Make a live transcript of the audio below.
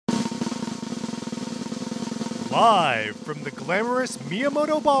Live from the glamorous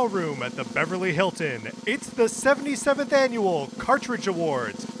Miyamoto Ballroom at the Beverly Hilton, it's the 77th Annual Cartridge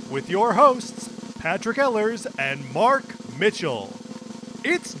Awards with your hosts, Patrick Ellers and Mark Mitchell.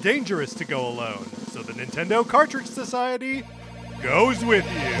 It's dangerous to go alone, so the Nintendo Cartridge Society goes with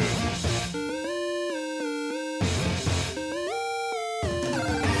you.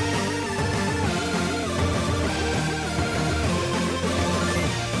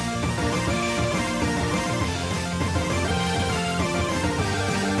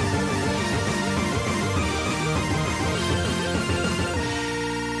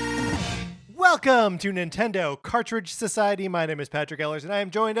 Welcome to Nintendo Cartridge Society. My name is Patrick Ellers, and I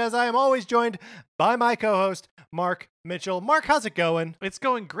am joined, as I am always joined, by my co-host, Mark Mitchell. Mark, how's it going? It's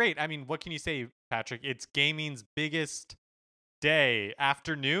going great. I mean, what can you say, Patrick? It's gaming's biggest day.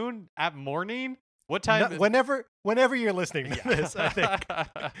 Afternoon? At morning? What time? Whenever you're listening to this, I think.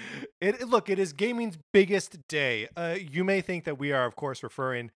 It is gaming's biggest day. You may think that we are, of course,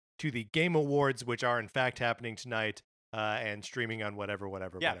 referring to the Game Awards, which are in fact happening tonight. And streaming on whatever.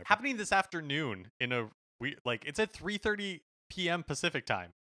 Happening this afternoon it's at 3:30 p.m. Pacific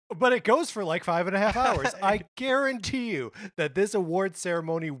time. But it goes for like 5.5 hours. I guarantee you that this award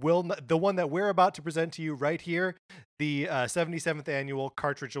ceremony the one that we're about to present to you right here, the 77th Annual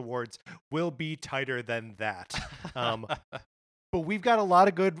Cartridge Awards, will be tighter than that. But we've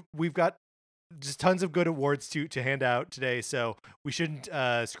got just tons of good awards to hand out today, so we shouldn't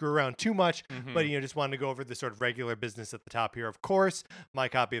screw around too much. But just wanted to go over the sort of regular business at the top here. Of course, my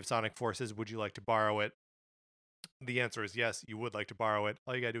copy of Sonic Forces. Would you like to borrow it? The answer is yes, you would like to borrow it.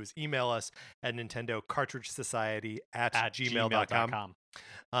 All you gotta do is email us at Nintendo Cartridge Society at gmail.com.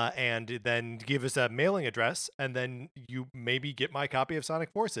 And then give us a mailing address, and then you maybe get my copy of Sonic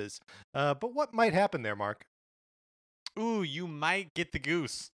Forces. But what might happen there, Mark? Ooh, you might get the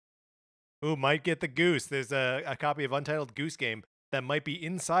goose. Ooh, might get the goose. There's a copy of Untitled Goose Game that might be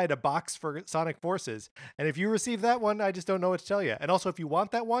inside a box for Sonic Forces. And if you receive that one, I just don't know what to tell you. And also, if you want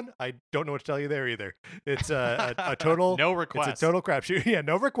that one, I don't know what to tell you there either. It's a total... No requests. It's a total crapshoot. Yeah,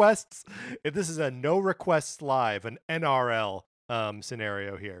 no requests. This is a no requests live, an NRL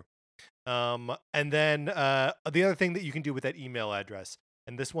scenario here. And then the other thing that you can do with that email address,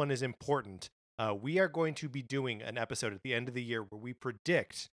 and this one is important, we are going to be doing an episode at the end of the year where we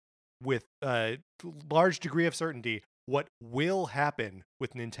predict with a large degree of certainty what will happen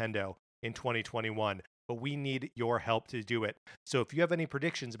with Nintendo in 2021, but we need your help to do it. So if you have any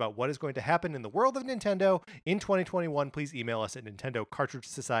predictions about what is going to happen in the world of Nintendo in 2021, please email us at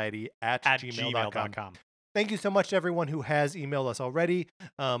nintendocartridgesociety at gmail.com. Thank you so much to everyone who has emailed us already.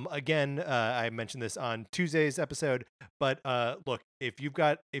 Again, I mentioned this on Tuesday's episode, but look, if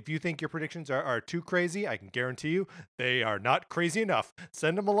you think your predictions are too crazy, I can guarantee you they are not crazy enough.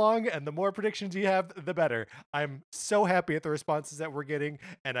 Send them along, and the more predictions you have, the better. I'm so happy at the responses that we're getting,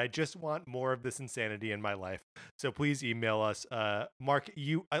 and I just want more of this insanity in my life. So please email us. Mark,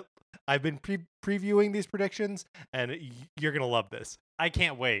 I've been previewing these predictions, and you're going to love this. I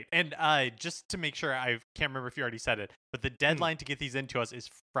can't wait. And just to make sure, I can't remember if you already said it, but the deadline to get these into us is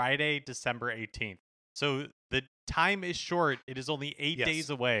Friday, December 18th. So the time is short. It is only 8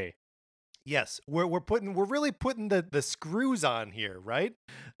 days away. Yes, we're really putting the screws on here, right?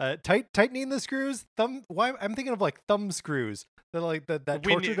 Tightening the screws. I'm thinking of like thumb screws. That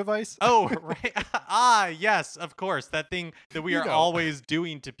torture device. Oh, right. Yes, of course. That thing that we are always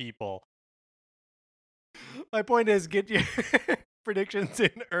doing to people. My point is, get your predictions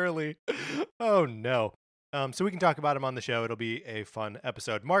in early. Oh no. So we can talk about them on the show. It'll be a fun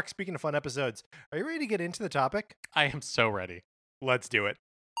episode. Mark, speaking of fun episodes, are you ready to get into the topic? I am so ready. Let's do it.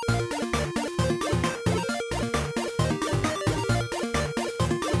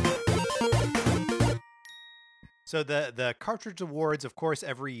 So the Cartridge Awards, of course,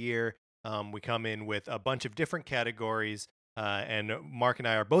 every year we come in with a bunch of different categories, and Mark and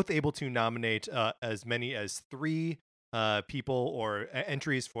I are both able to nominate as many as 3 people or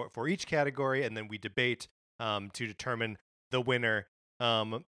entries for each category, and then we debate to determine the winner.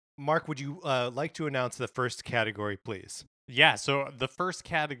 Mark, would you like to announce the first category, please? Yeah, so the first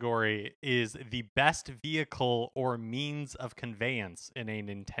category is the best vehicle or means of conveyance in a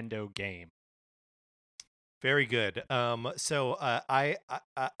Nintendo game. Very good. So I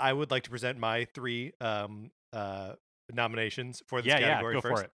would like to present my 3 nominations for this category. Go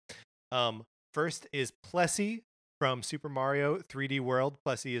first. For it. First is Plessy from Super Mario 3D World.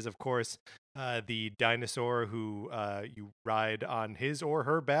 Plessy is, of course, the dinosaur who you ride on his or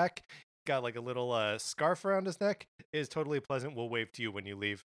her back. Got like a little scarf around his neck. Is totally pleasant. We'll wave to you when you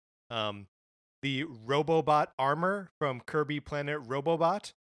leave. The Robobot armor from Kirby Planet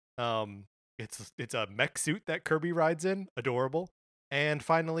Robobot. It's a mech suit that Kirby rides in, adorable. And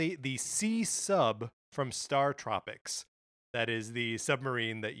finally, the Sea Sub from Star Tropics. That is the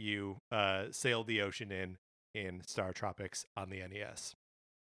submarine that you sail the ocean in Star Tropics on the NES.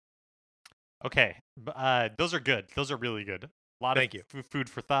 Okay, those are good. Those are really good. A lot Thank of you. food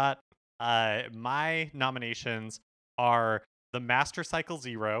for thought. My nominations are the Master Cycle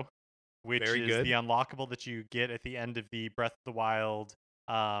Zero, which Very is good. the unlockable that you get at the end of the Breath of the Wild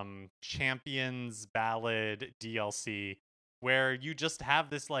Champions Ballad DLC, where you just have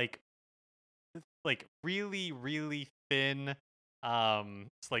this like really really thin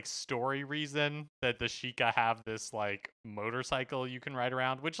it's like story reason that the Sheikah have this like motorcycle you can ride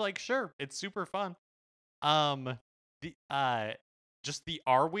around, which like sure, it's super fun. The just the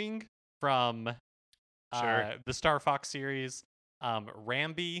Arwing from Sure. the Star Fox series,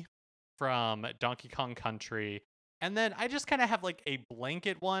 Rambi from Donkey Kong Country, and then I just kind of have like a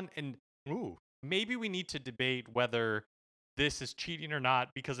blanket one, and Ooh. maybe we need to debate whether this is cheating or not,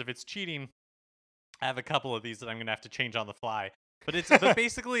 because if it's cheating, I have a couple of these that I'm gonna have to change on the fly. But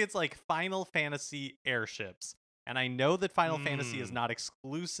basically it's like Final Fantasy airships. And I know that Final Fantasy is not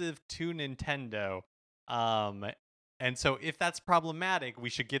exclusive to Nintendo. And so if that's problematic, we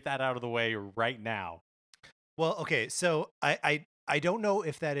should get that out of the way right now. Well, okay, so I don't know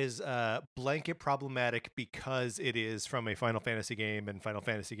if that is blanket problematic because it is from a Final Fantasy game, and Final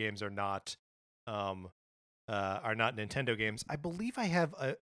Fantasy games are not Nintendo games. I believe I have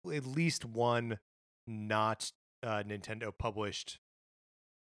at least one not Nintendo published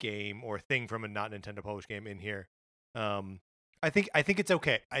game or thing from a not Nintendo published game in here. I think it's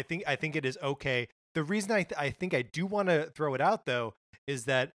okay. I think it is okay. The reason I think I do want to throw it out though is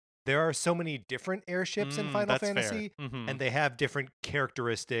that there are so many different airships in Final Fantasy, and they have different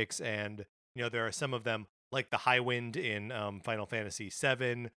characteristics, and there are some of them like the Highwind in Final Fantasy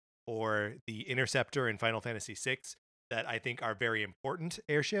VII or the Interceptor in Final Fantasy VI that I think are very important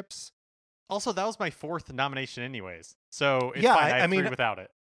airships. Also, that was my fourth nomination anyways. So it's fine. I mean, without it.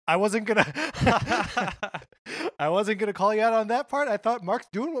 I wasn't gonna call you out on that part. I thought Mark's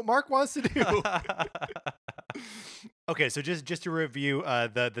doing what Mark wants to do. Okay, so just to review,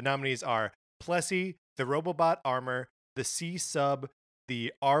 the nominees are Plessy, the Robobot Armor, the Sea Sub,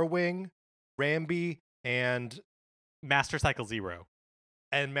 the Arwing, Rambi, and Master Cycle Zero.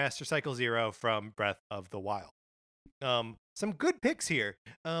 And Master Cycle Zero from Breath of the Wild. Some good picks here.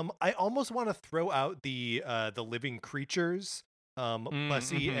 I almost want to throw out the living creatures,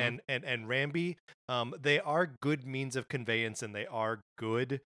 Plessy and Rambi. They are good means of conveyance, and they are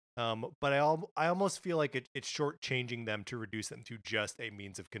good. But I almost feel like it's shortchanging them to reduce them to just a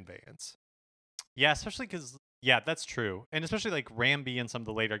means of conveyance. Yeah, especially because that's true, and especially like Rambi in some of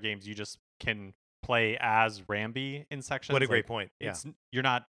the later games, you just can play as Rambi in sections. What a great point! Yeah, you're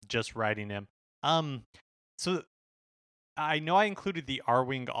not just riding him. So I know I included the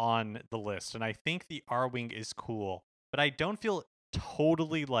Arwing on the list, and I think the Arwing is cool, but I don't feel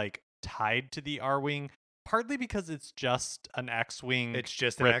totally like tied to the Arwing. Partly because it's just an X-Wing. It's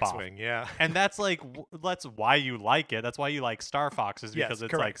just an X-Wing, yeah. And that's like that's why you like it. That's why you like Star Fox, is because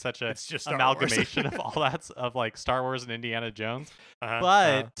it's like such a amalgamation of all that of like Star Wars and Indiana Jones.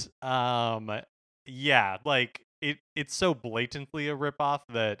 But yeah, like it's so blatantly a ripoff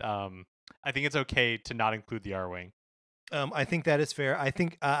that I think it's okay to not include the Arwing. I think that is fair. I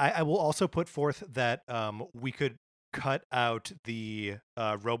think I will also put forth that we could cut out the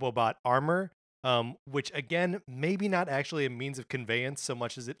Robobot Armor. Which again, maybe not actually a means of conveyance so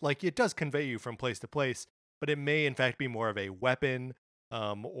much as it does convey you from place to place, but it may in fact be more of a weapon,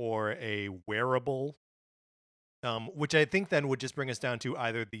 or a wearable, which I think then would just bring us down to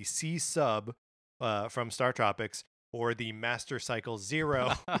either the Sea Sub, from Star Tropics, or the Master Cycle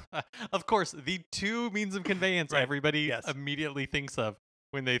Zero. Of course, the two means of conveyance everybody immediately thinks of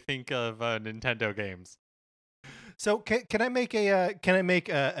when they think of Nintendo games. So can I make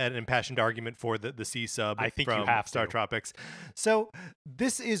an impassioned argument for the Sea Sub? I think from you have Star Tropics. So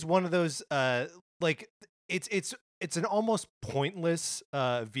this is one of those it's an almost pointless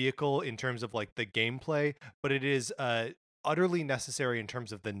vehicle in terms of like the gameplay, but it is utterly necessary in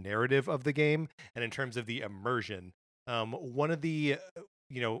terms of the narrative of the game and in terms of the immersion. One of the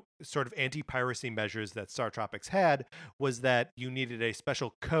sort of anti-piracy measures that Star Tropics had was that you needed a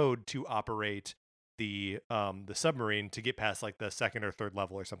special code to operate the submarine to get past like the second or third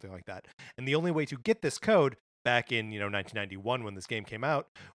level or something like that. And the only way to get this code back in 1991 when this game came out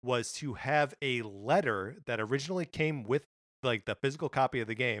was to have a letter that originally came with like the physical copy of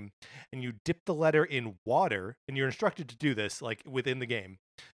the game, and you dip the letter in water, and you're instructed to do this like within the game,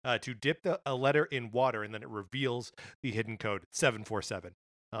 to dip a letter in water, and then it reveals the hidden code 747.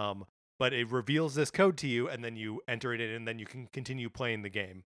 but it reveals this code to you, and then you enter it in, and then you can continue playing the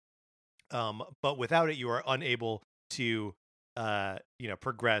game. But without it, you are unable to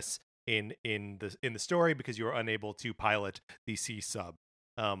progress in the story, because you are unable to pilot the C sub.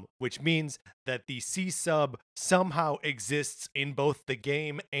 Which means that the C sub somehow exists in both the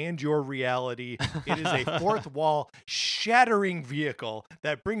game and your reality. It is a fourth wall shattering vehicle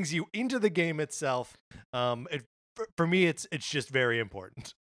that brings you into the game itself. For me, it's just very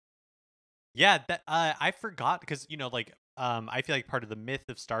important. Yeah, that I forgot, because I feel like part of the myth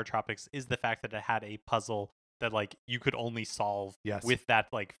of Star Tropics is the fact that it had a puzzle that like you could only solve with that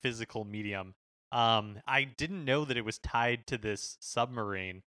like physical medium. I didn't know that it was tied to this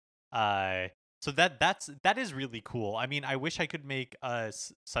submarine. So that is really cool. I mean, I wish I could make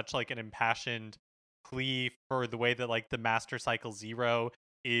such like an impassioned plea for the way that like the Master Cycle Zero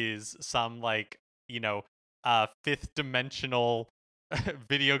is some like fifth dimensional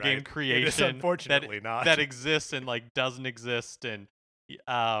video game creation that exists and like doesn't exist and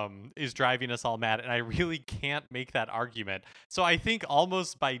is driving us all mad, and I really can't make that argument. So I think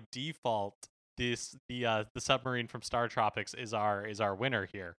almost by default the submarine from Star Tropics is our winner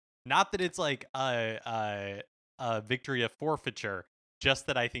here. Not that it's like a victory of forfeiture, just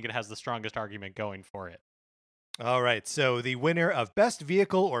that I think it has the strongest argument going for it. All right, so the winner of best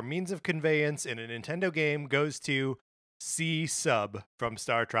vehicle or means of conveyance in a Nintendo game goes to C sub from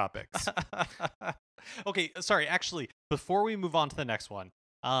Star Tropics. Okay, sorry, actually, before we move on to the next one,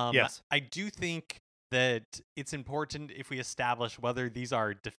 yes, I do think that it's important if we establish whether these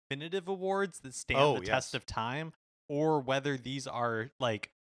are definitive awards that stand the test of time, or whether these are like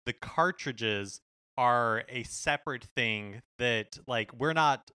the cartridges are a separate thing that like we're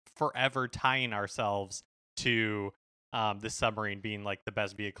not forever tying ourselves to the submarine being like the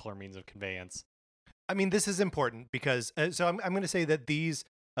best vehicle or means of conveyance. I mean, this is important because so I'm going to say that the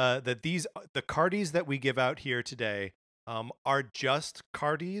cardies that we give out here today are just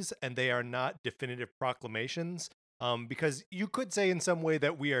cardies, and they are not definitive proclamations. Because you could say in some way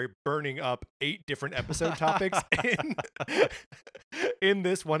that we are burning up 8 different episode topics in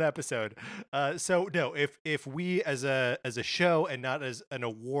this one episode. So no, if we as a show and not as an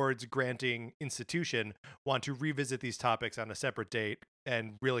awards granting institution want to revisit these topics on a separate date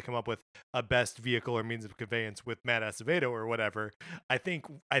and really come up with a best vehicle or means of conveyance with Matt Acevedo or whatever, I think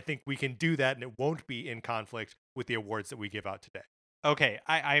we can do that, and it won't be in conflict with the awards that we give out today. Okay,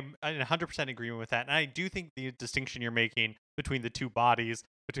 I'm in 100% agreement with that, and I do think the distinction you're making between the two bodies,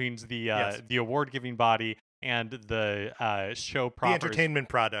 between the award-giving body and the show proper, the entertainment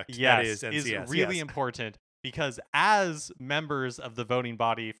product, that is NCS, is really important, because as members of the voting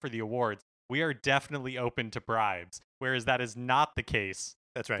body for the awards, we are definitely open to bribes, whereas that is not the case.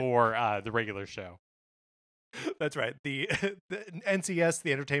 That's right. For the regular show. That's right. The NCS,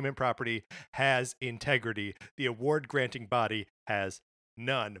 the entertainment property, has integrity. The award-granting body has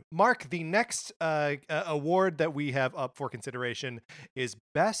none. Mark, the next award that we have up for consideration is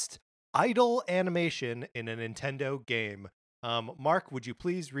Best Idle Animation in a Nintendo Game. Mark, would you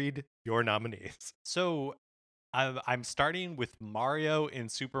please read your nominees? So, I'm starting with Mario in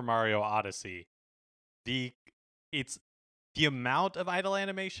Super Mario Odyssey. The amount of idle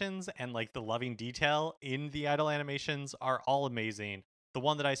animations and like the loving detail in the idle animations are all amazing. The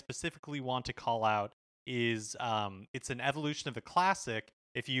one that I specifically want to call out is it's an evolution of the classic.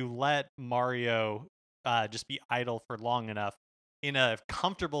 If you let Mario just be idle for long enough in a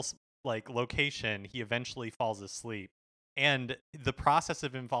comfortable like location, he eventually falls asleep. And the process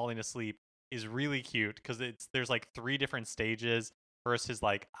of him falling asleep is really cute, because there's like 3 different stages. First, his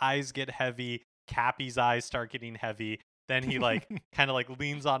like eyes get heavy, Cappy's eyes start getting heavy. Then he like kind of like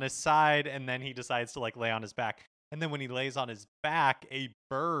leans on his side, and then he decides to like lay on his back. And then when he lays on his back, a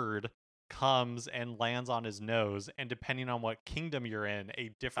bird comes and lands on his nose. And depending on what kingdom you're in,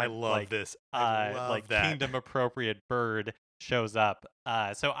 a different kingdom appropriate bird shows up.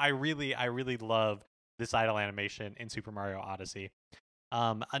 So I really love this idle animation in Super Mario Odyssey.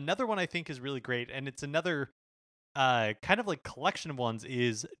 Another one I think is really great, and it's another kind of like collection of ones,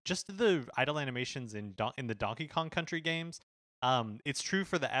 is just the idle animations in the Donkey Kong Country games. It's true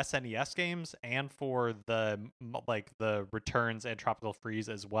for the SNES games and for the Returns and Tropical Freeze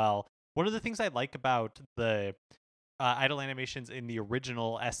as well. One of the things I like about the idle animations in the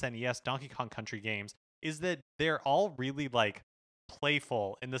original SNES Donkey Kong Country games is that they're all really like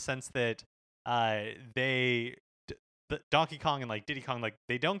playful, in the sense that the Donkey Kong and like Diddy Kong, like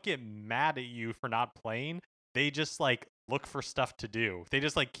they don't get mad at you for not playing. They just like look for stuff to do. They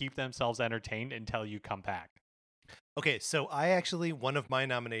just like keep themselves entertained until you come back. Okay, so one of my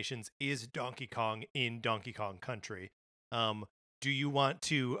nominations is Donkey Kong in Donkey Kong Country. do you want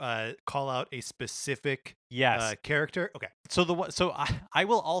to call out a specific Yes. character? Okay. So I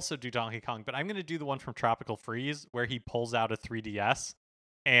will also do Donkey Kong, but I'm going to do the one from Tropical Freeze where he pulls out a 3DS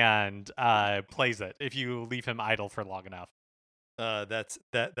and plays it if you leave him idle for long enough. That's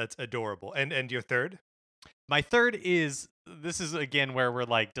adorable. And your third? My third is, this is again where we're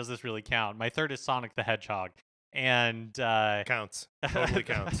like, does this really count? My third is Sonic the Hedgehog. And counts. Totally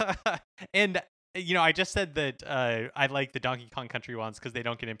counts. And I just said that I like the Donkey Kong Country ones because they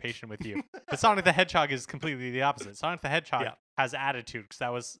don't get impatient with you. But Sonic the Hedgehog is completely the opposite. Sonic the Hedgehog has attitude because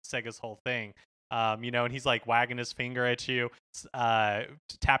that was Sega's whole thing. And he's like wagging his finger at you,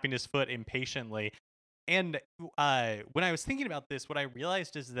 tapping his foot impatiently. And when I was thinking about this, what I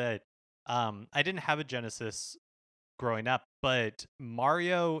realized is that I didn't have a Genesis growing up, but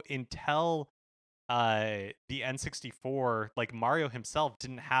Mario until the N64, like Mario himself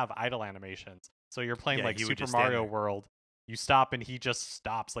didn't have idle animations. So you're playing like Super Mario World, you stop and he just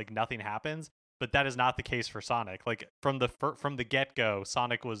stops, like nothing happens. But that is not the case for Sonic. Like from the get-go,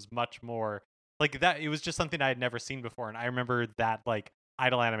 Sonic was much more like that. It was just something I had never seen before, and I remember that like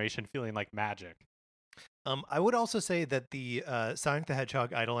idle animation feeling like magic. I would also say that the Sonic the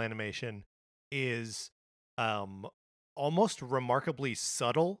Hedgehog idle animation is almost remarkably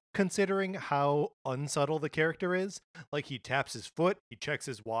subtle considering how unsubtle the character is. Like he taps his foot, he checks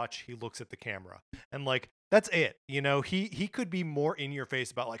his watch, he looks at the camera, and like that's it. He could be more in your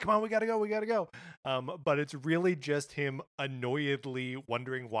face about like, come on, we gotta go. But it's really just him annoyedly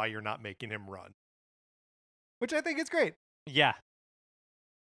wondering why you're not making him run, which I think is great. Yeah.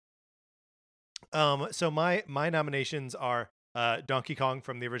 So my nominations are Donkey Kong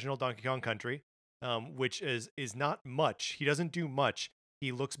from the original Donkey Kong Country, which is not much. He doesn't do much.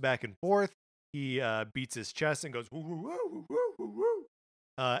 He looks back and forth. He beats his chest and goes woo woo woo woo woo woo,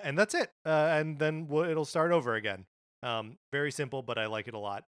 and that's it. And then it'll start over again. Very simple, but I like it a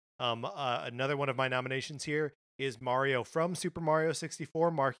lot. Another one of my nominations here is Mario from Super Mario 64.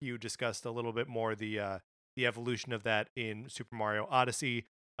 Mark, you discussed a little bit more the evolution of that in Super Mario Odyssey.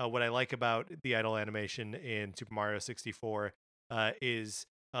 What I like about the idle animation in Super Mario 64 is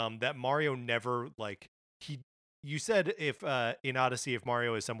that Mario never you said if in Odyssey, if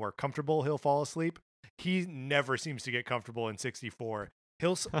Mario is somewhere comfortable, he'll fall asleep. He never seems to get comfortable in 64.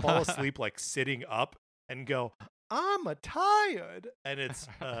 He'll fall asleep like sitting up and go, I'm tired. And it's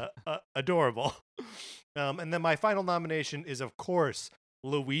adorable. And then my final nomination is, of course,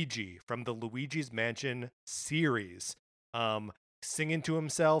 Luigi from the Luigi's Mansion series. Singing to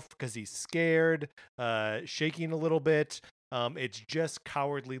himself because he's scared, shaking a little bit. It's just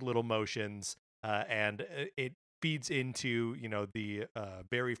cowardly little motions, and it feeds into the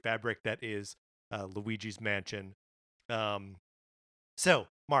berry fabric that is Luigi's Mansion. So,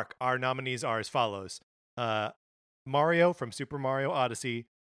 Mark, our nominees are as follows: Mario from Super Mario Odyssey,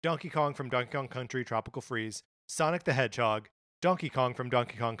 Donkey Kong from Donkey Kong Country Tropical Freeze, Sonic the Hedgehog, Donkey Kong from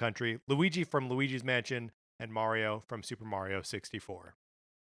Donkey Kong Country, Luigi from Luigi's Mansion, and Mario from Super Mario 64.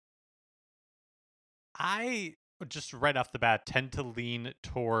 I just right off the bat tend to lean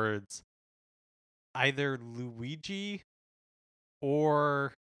towards either Luigi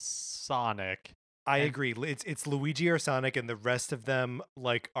or Sonic. I agree. It's Luigi or Sonic, and the rest of them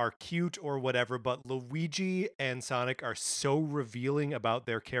like are cute or whatever, but Luigi and Sonic are so revealing about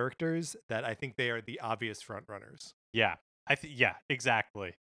their characters that I think they are the obvious front runners. Yeah. Yeah,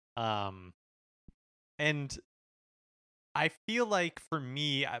 exactly. And I feel like for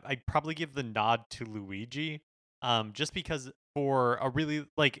me, I'd probably give the nod to Luigi, just because for a really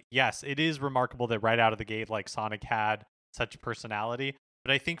yes, it is remarkable that right out of the gate, like Sonic had such personality.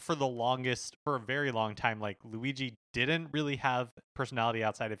 But I think for a very long time, like Luigi didn't really have personality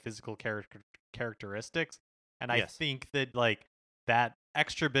outside of physical characteristics, and I think that like that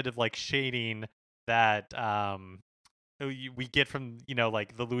extra bit of like shading that we get from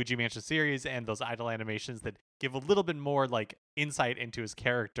like the Luigi Mansion series and those idle animations that give a little bit more like insight into his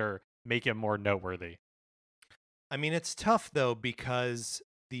character, make him more noteworthy. I mean, it's tough though because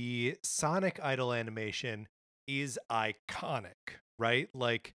the Sonic idle animation is iconic, right?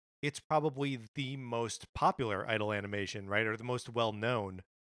 Like it's probably the most popular idle animation, right? Or the most well known,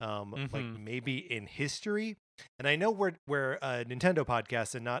 like maybe in history. And I know we're a Nintendo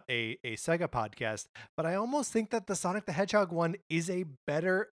podcast and not a Sega podcast, but I almost think that the Sonic the Hedgehog one is a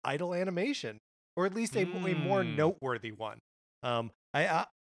better idle animation, or at least a more noteworthy one. I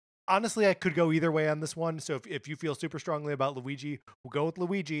honestly, I could go either way on this one. So if you feel super strongly about Luigi, we'll go with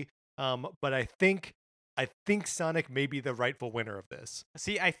Luigi. But I think Sonic may be the rightful winner of this.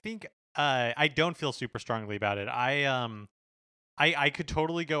 See, I think I don't feel super strongly about it. I could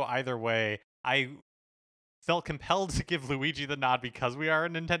totally go either way. felt compelled to give Luigi the nod because we are a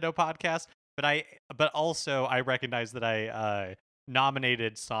Nintendo podcast, but also I recognize that I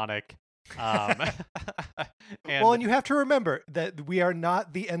nominated Sonic. And you have to remember that we are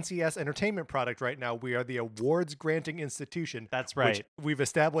not the NCS entertainment product right now. We are the awards granting institution. That's right. Which we've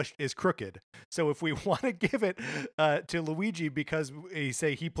established is crooked. So if we want to give it to Luigi because we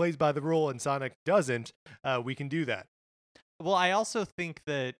say he plays by the rule and Sonic doesn't, we can do that. Well, I also think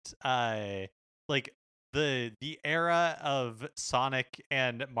that like the era of Sonic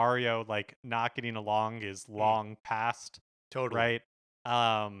and Mario like not getting along is long past. Totally.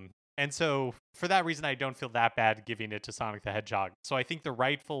 Right. And so for that reason, I don't feel that bad giving it to Sonic the Hedgehog. So I think the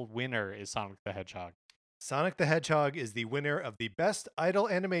rightful winner is Sonic the Hedgehog. Sonic the Hedgehog is the winner of the best idle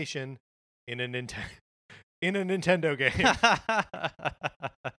animation in a Nintendo game.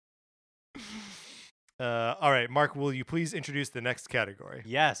 All right, Mark, will you please introduce the next category?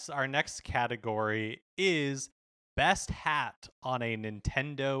 Yes, our next category is best hat on a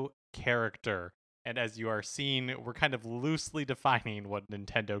Nintendo character. And as you are seeing, we're kind of loosely defining what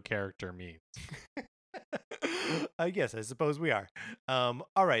Nintendo character means. Yes, I suppose we are. All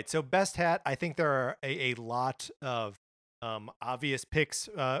right, so best hat. I think there are a lot of obvious picks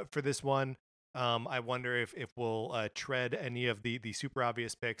for this one. I wonder if we'll tread any of the super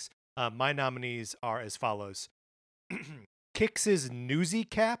obvious picks. My nominees are as follows. Kix's Newsy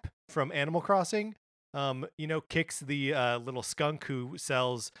Cap from Animal Crossing. Kix, the little skunk who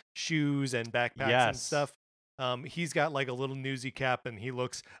sells shoes and backpacks and stuff. He's got like a little Newsy Cap and he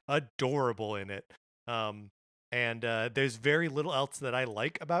looks adorable in it. And there's very little else that I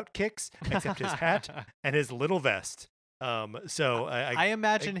like about Kix except his hat and his little vest. So I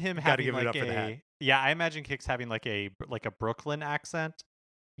imagine him having like I imagine Kix having like a Brooklyn accent.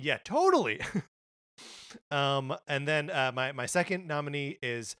 Yeah, totally. And then my second nominee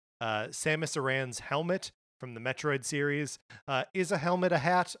is Samus Aran's helmet from the Metroid series. Is a helmet a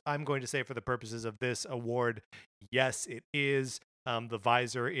hat? I'm going to say for the purposes of this award, yes, it is. The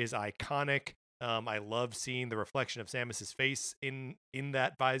visor is iconic. I love seeing the reflection of Samus's face in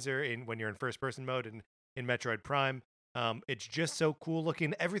that visor when you're in first person mode in Metroid Prime. It's just so cool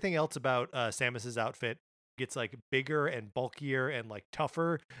looking. Everything else about Samus's outfit gets like bigger and bulkier and like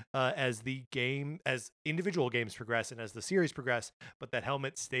tougher as individual games progress and as the series progress, but that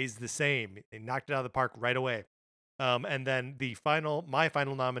helmet stays the same. They knocked it out of the park right away. And then my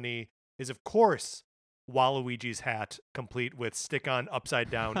final nominee is of course Waluigi's hat, complete with stick-on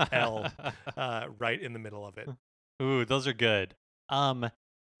upside down L right in the middle of it. Ooh, those are good.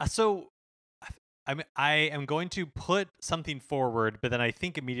 So I am going to put something forward, but then I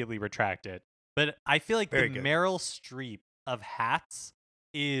think immediately retract it. But I feel like the Meryl Streep of hats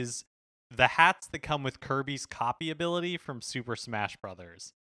is the hats that come with Kirby's copy ability from Super Smash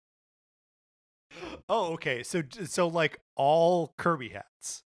Brothers. Oh, okay. So like all Kirby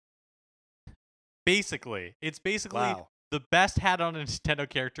hats. Basically, it's wow. The best hat on a Nintendo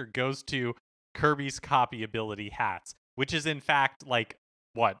character goes to Kirby's copy ability hats, which is in fact like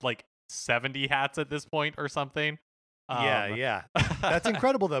 70 hats at this point or something. Yeah. That's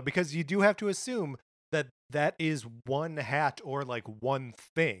incredible though, because you do have to assume that is one hat or like one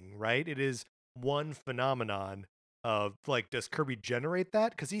thing, right? It is one phenomenon of like, does Kirby generate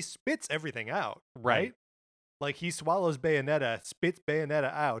that? Because he spits everything out, right? Like he swallows Bayonetta, spits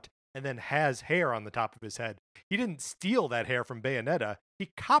Bayonetta out, and then has hair on the top of his head. He didn't steal that hair from Bayonetta.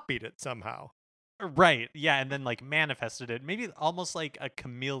 He copied it somehow. Right. Yeah, and then like manifested it. Maybe almost like a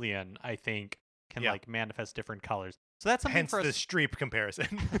chameleon, I think, can like manifest different colors. So that's something for us. Hence the Streep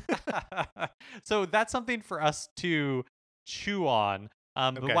comparison. So that's something for us to chew on.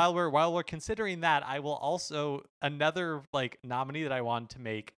 But while we're considering that, I will also another like nominee that I wanted to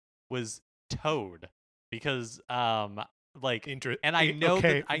make was Toad, because and I know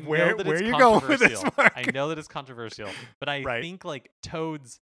that it's controversial. I know that it's controversial, but I think like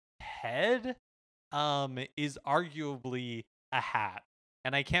Toad's head is arguably a hat.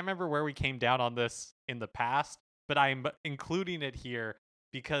 And I can't remember where we came down on this in the past, but I'm including it here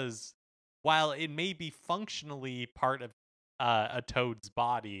because while it may be functionally part of a Toad's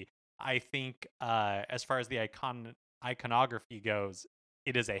body, I think as far as the iconography goes,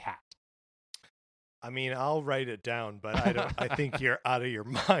 it is a hat. I mean, I'll write it down, but I think you're out of your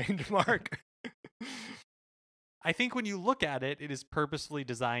mind, Mark. I think when you look at it, it is purposefully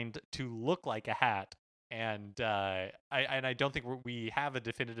designed to look like a hat. And I don't think we have a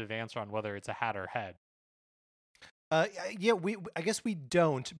definitive answer on whether it's a hat or head. I guess we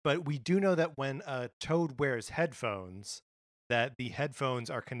don't, but we do know that when Toad wears headphones, that the headphones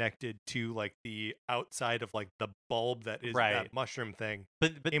are connected to like the outside of like the bulb that is Right. that mushroom thing,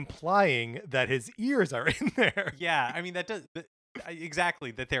 But implying that his ears are in there. yeah, I mean that does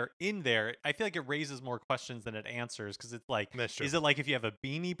exactly that they're in there. I feel like it raises more questions than it answers because it's like, That's true. is it like if you have a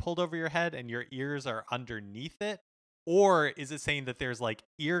beanie pulled over your head and your ears are underneath it, or is it saying that there's like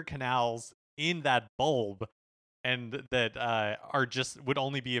ear canals in that bulb and that are just would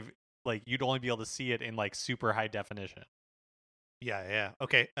only be like you'd only be able to see it in like super high definition? Yeah.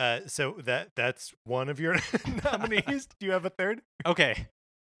 Okay. So that's one of your nominees. Do you have a third? Okay,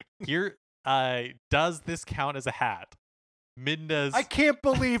 here does this count as a hat? Midna's I can't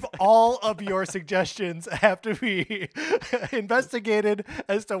believe all of your suggestions have to be investigated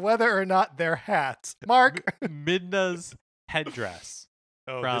as to whether or not they're hats. Mark. Midna's headdress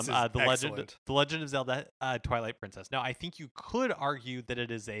from This is excellent. the Legend of Zelda Twilight Princess. Now, I think you could argue that it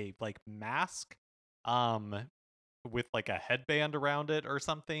is a like mask with like a headband around it or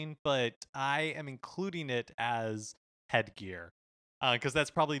something, but I am including it as headgear because that's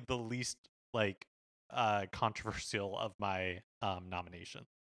probably the least like controversial of my nomination.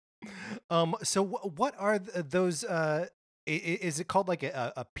 So what are those? Is it called like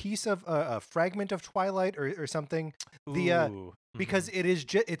a piece of a fragment of Twilight or something? Ooh, Because it is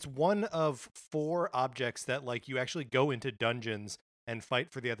it's one of 4 objects that like you actually go into dungeons and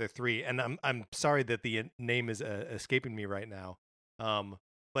fight for the other 3. And I'm sorry that the name is escaping me right now.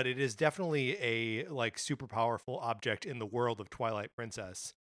 But it is definitely a like super powerful object in the world of Twilight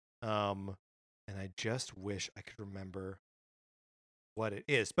Princess. And I just wish I could remember what it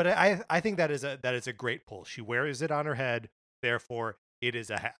is. But I think that is a great pull. She wears it on her head, therefore it is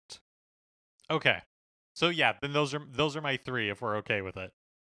a hat. okay. So yeah, then those are my 3 if we're okay with it.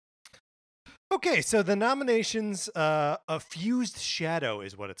 Okay, so the nominations, a fused shadow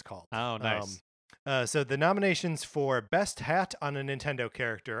is what it's called. Oh, nice. So the nominations for best hat on a Nintendo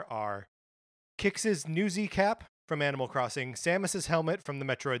character are Kix's Newsy cap from Animal Crossing, Samus's helmet from the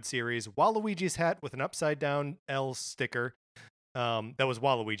Metroid series, Waluigi's hat with an upside down L sticker. That was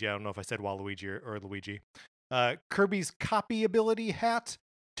Waluigi. I don't know if I said Waluigi or Luigi. Kirby's copy ability hat,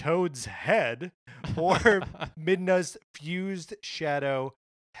 Toad's head, or Midna's fused shadow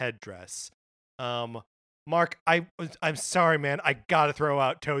headdress. Mark, I'm sorry, man. I gotta throw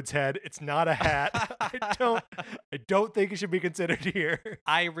out Toad's head. It's not a hat. I don't think it should be considered here.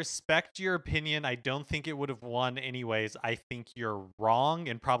 I respect your opinion. I don't think it would have won anyways. I think you're wrong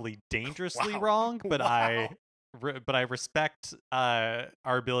and probably dangerously wrong, but Wow. I respect our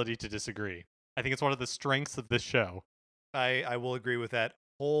ability to disagree. I think it's one of the strengths of this show. I will agree with that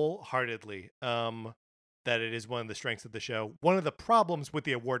wholeheartedly. That it is one of the strengths of the show. One of the problems with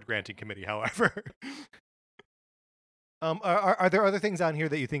the award granting committee, however. Are there other things on here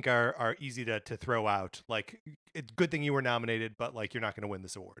that you think are easy to throw out? Like, it's good thing you were nominated, but like you're not going to win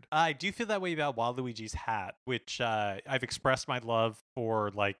this award. I do feel that way about Waluigi's hat, which I've expressed my love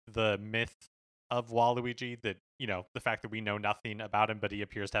for, like the myth of Waluigi. That the fact that we know nothing about him, but he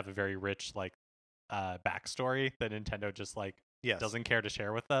appears to have a very rich like backstory that Nintendo just like doesn't care to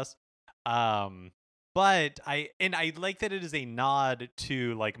share with us. But I like that it is a nod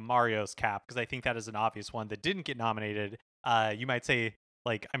to like Mario's cap because I think that is an obvious one that didn't get nominated. You might say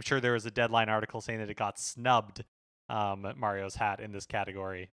like I'm sure there was a Deadline article saying that it got snubbed, Mario's hat in this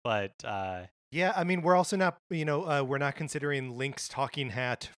category. But yeah, I mean we're also not we're not considering Link's talking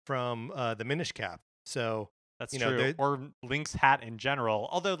hat from the Minish Cap. So that's true. Or Link's hat in general,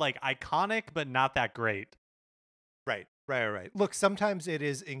 although like iconic but not that great. Right. Look, sometimes it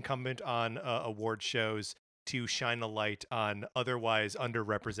is incumbent on award shows to shine a light on otherwise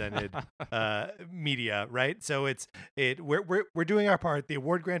underrepresented media, right? So we're doing our part. The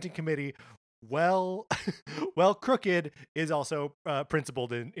award granting committee, well crooked, is also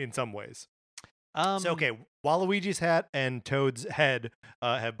principled in some ways. So okay, Waluigi's hat and Toad's head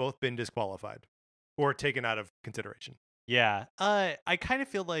have both been disqualified or taken out of consideration. Yeah, I kind of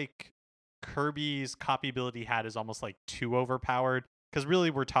feel like Kirby's copy ability hat is almost like too overpowered because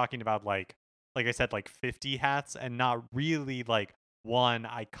really we're talking about like I said, like 50 hats and not really like one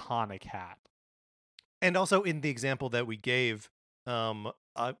iconic hat. And also in the example that we gave,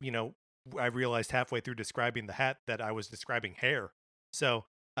 I realized halfway through describing the hat that I was describing hair. So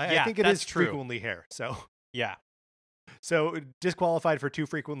I think it is true. Frequently hair. So yeah. So disqualified for too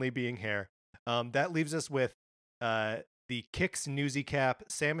frequently being hair. That leaves us with the Kix Newsy cap,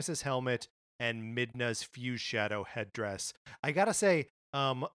 Samus's helmet, and Midna's fused shadow headdress. I gotta say,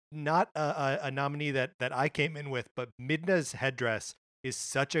 not a nominee that I came in with, but Midna's headdress is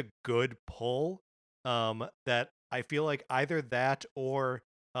such a good pull that I feel like either that or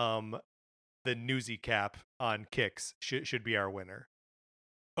the Newsy cap on Kix should be our winner.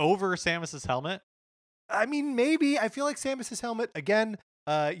 Over Samus's helmet? I mean, maybe. I feel like Samus's helmet, again,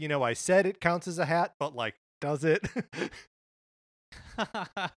 I said it counts as a hat, but like, does it?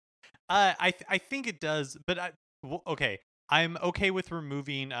 I think it does, but okay. I'm okay with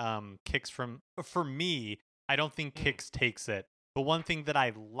removing Kix from. For me, I don't think Kix takes it. But one thing that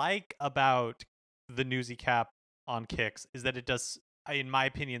I like about the Newsy cap on Kix is that it does, in my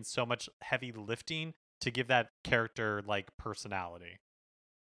opinion, so much heavy lifting to give that character like personality.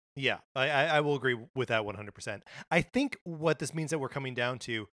 Yeah, I will agree with that 100%. I think what this means that we're coming down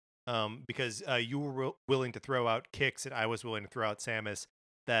to, because you were willing to throw out Kix and I was willing to throw out Samus,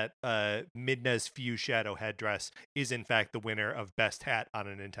 that Midna's Fuse Shadow headdress is in fact the winner of best hat on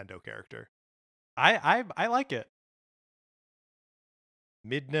a Nintendo character. I like it.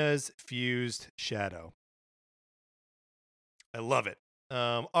 Midna's Fused Shadow. I love it.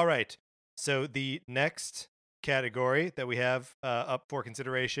 All right. So the next category that we have up for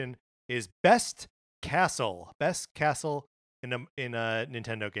consideration is Best Castle. Best Castle in a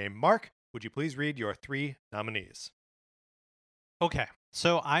Nintendo game. Mark, would you please read your 3 nominees? Okay.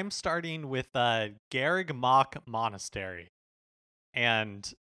 So I'm starting with Garreg Mach Monastery.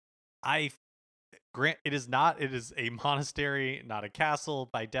 And it is a monastery, not a castle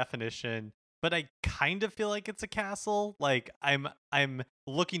by definition, but I kind of feel like it's a castle. Like I'm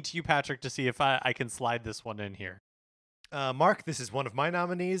looking to you, Patrick, to see if I can slide this one in here. Mark, this is one of my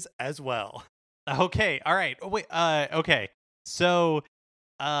nominees as well. Okay. All right. Oh, wait. Okay. So,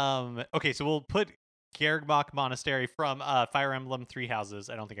 okay. So we'll put Garreg Mach Monastery from Fire Emblem Three Houses.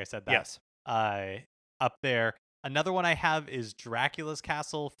 I don't think I said that. Yes. Up there. Another one I have is Dracula's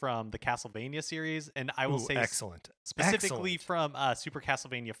Castle from the Castlevania series, and I will say specifically from Super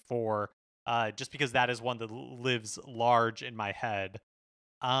Castlevania 4, just because that is one that lives large in my head.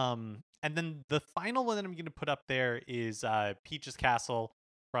 And then the final one that I'm going to put up there is Peach's Castle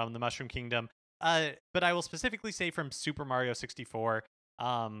from the Mushroom Kingdom. But I will specifically say from Super Mario 64.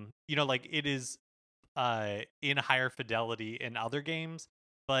 Like it is in higher fidelity in other games.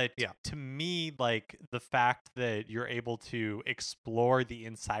 But to me, like the fact that you're able to explore the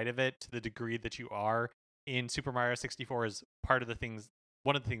inside of it to the degree that you are in Super Mario 64 is one of the things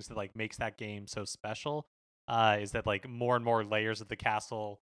that like makes that game so special. Is that like more and more layers of the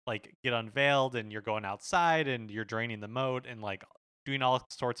castle like get unveiled and you're going outside and you're draining the moat and like doing all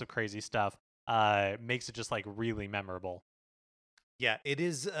sorts of crazy stuff. Makes it just like really memorable. Yeah, it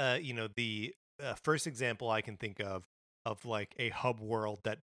is. The first example I can think of like a hub world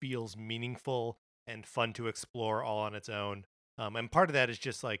that feels meaningful and fun to explore all on its own. And part of that is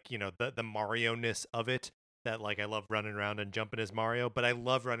just like, the Mario-ness of it, that like I love running around and jumping as Mario, but I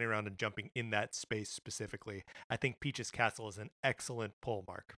love running around and jumping in that space specifically. I think Peach's Castle is an excellent pull,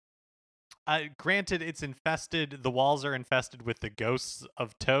 Mark. Granted, it's infested. The walls are infested with the ghosts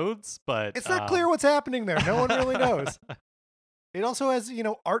of toads, but it's not clear what's happening there. No one really knows. It also has,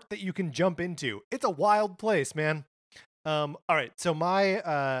 art that you can jump into. It's a wild place, man. All right, so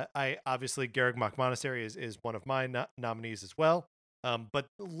I obviously Garreg Mach Monastery is one of my nominees as well. But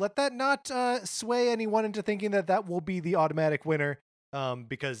let that not sway anyone into thinking that will be the automatic winner,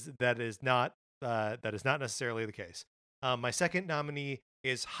 because that is not necessarily the case. My second nominee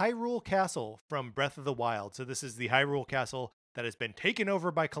is Hyrule Castle from Breath of the Wild. So this is the Hyrule Castle that has been taken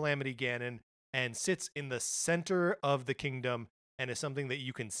over by Calamity Ganon and sits in the center of the kingdom and is something that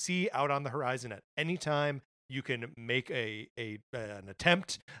you can see out on the horizon at any time. You can make an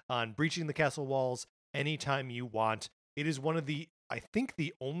attempt on breaching the castle walls anytime you want. It is one of the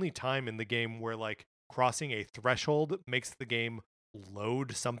only time in the game where like crossing a threshold makes the game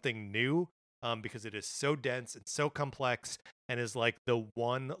load something new, because it is so dense and so complex and is like the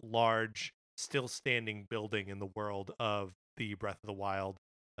one large still standing building in the world of the Breath of the Wild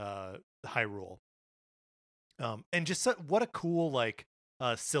Hyrule. And just what a cool like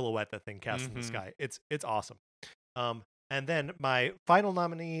silhouette that thing casts in the sky. It's awesome. And then my final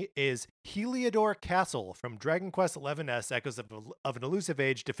nominee is Heliodor Castle from Dragon Quest XI-S Echoes of an Elusive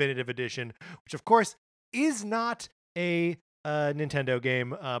Age Definitive Edition, which of course is not a Nintendo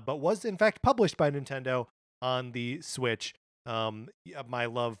game, but was in fact published by Nintendo on the Switch. My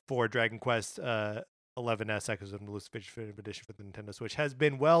love for Dragon Quest XI-S Echoes of an Elusive Age Definitive Edition for the Nintendo Switch has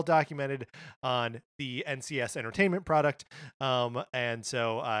been well documented on the NCS Entertainment product, and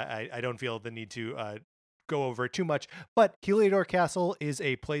so I don't feel the need to go over it too much. But Heliodor Castle is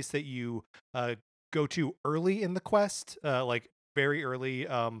a place that you go to early in the quest, like very early,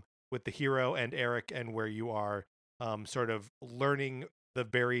 with the hero and Eric, and where you are sort of learning the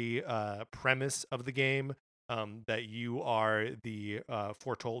very premise of the game, that you are the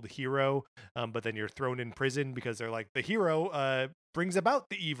foretold hero, but then you're thrown in prison because they're like, the hero brings about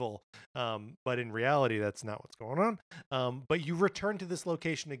the evil. But in reality, that's not what's going on. But you return to this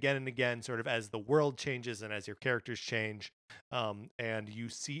location again and again, sort of as the world changes and as your characters change. And you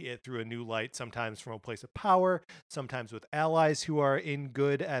see it through a new light, sometimes from a place of power, sometimes with allies who are in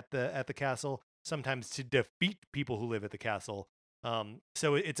good at the castle, sometimes to defeat people who live at the castle.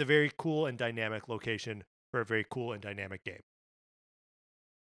 So it's a very cool and dynamic location for a very cool and dynamic game.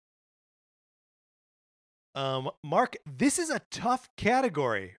 Mark, this is a tough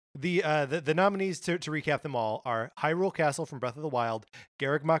category. The nominees to recap them all are Hyrule Castle from Breath of the Wild,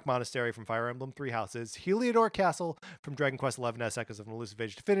 Garreg Mach Monastery from Fire Emblem Three Houses, Heliodor Castle from Dragon Quest XI-S Echoes of an Elusive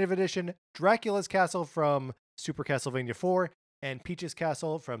Age Definitive Edition, Dracula's Castle from Super Castlevania 4, and Peach's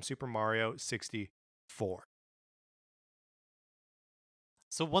Castle from Super Mario 64.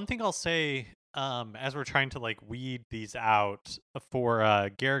 So one thing I'll say, as we're trying to like weed these out for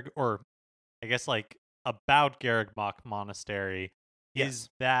Garreg, or I guess like about Garreg Mach Monastery, is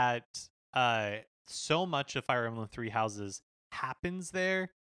that so much of Fire Emblem Three Houses happens there,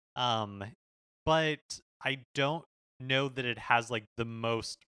 but I don't know that it has like the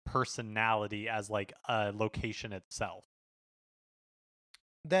most personality as like a location itself.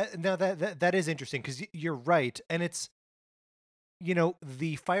 That is interesting, because you're right, and it's, you know,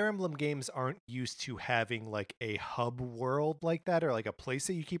 the Fire Emblem games aren't used to having like a hub world like that, or like a place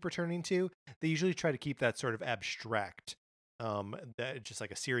that you keep returning to. They usually try to keep that sort of abstract, that just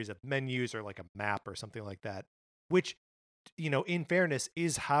like a series of menus or like a map or something like that, which, you know, in fairness,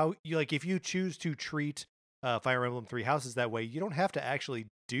 is how you, like, if you choose to treat Fire Emblem Three Houses that way, you don't have to actually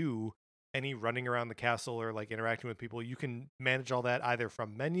do any running around the castle or like interacting with people. You can manage all that either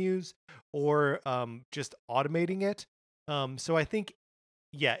from menus or just automating it. So I think,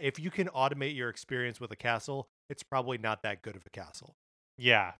 yeah, if you can automate your experience with a castle, it's probably not that good of a castle.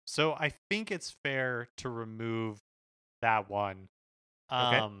 Yeah, so I think it's fair to remove that one.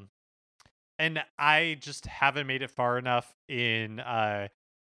 Okay. And I just haven't made it far enough in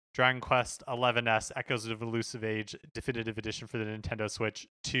Dragon Quest XI-S Echoes of Elusive Age Definitive Edition for the Nintendo Switch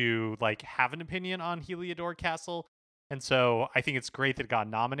to like have an opinion on Heliodor Castle. And so I think it's great that it got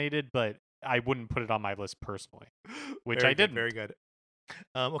nominated, but I wouldn't put it on my list personally, which I didn't. Very good.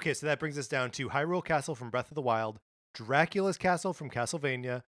 Okay, so that brings us down to Hyrule Castle from Breath of the Wild, Dracula's Castle from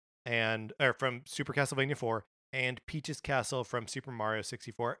Castlevania, or from Super Castlevania 4, and Peach's Castle from Super Mario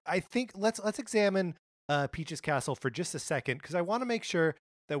 64. I think let's examine Peach's Castle for just a second, because I want to make sure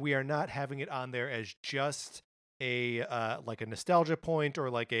that we are not having it on there as just a like a nostalgia point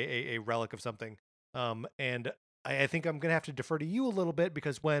or like a relic of something. And I think I'm gonna have to defer to you a little bit,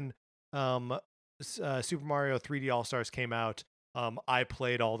 because when Super Mario 3D All Stars came out, I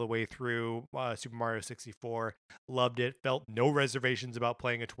played all the way through Super Mario 64, loved it, felt no reservations about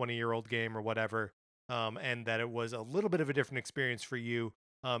playing a 20-year-old game or whatever, and that it was a little bit of a different experience for you.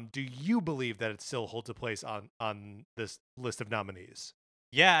 Do you believe that it still holds a place on this list of nominees?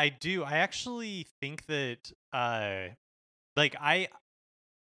 Yeah, I do. I actually think that like I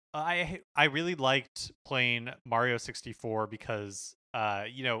really liked playing Mario 64 because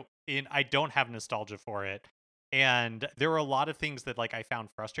you know, I don't have nostalgia for it. And there were a lot of things that like I found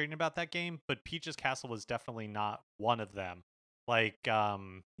frustrating about that game, but Peach's Castle was definitely not one of them. Like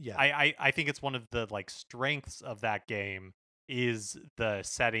Yeah. I think it's one of the like strengths of that game is the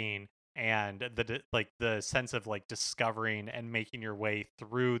setting and like the sense of like discovering and making your way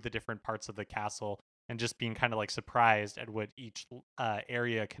through the different parts of the castle and just being kind of like surprised at what each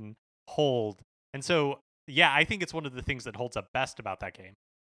area can hold. And so yeah, I think it's one of the things that holds up best about that game.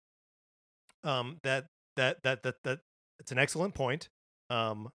 That that's an excellent point.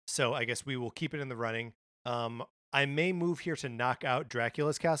 So I guess we will keep it in the running. I may move here to knock out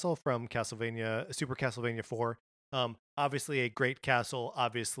Dracula's Castle from Super Castlevania 4. Obviously a great castle,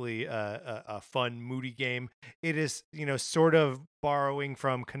 obviously a fun, moody game. It is, you know, sort of borrowing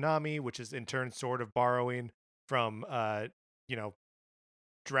from Konami, which is in turn sort of borrowing from, you know,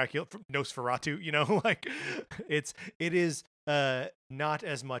 Dracula, from Nosferatu, you know, like it is not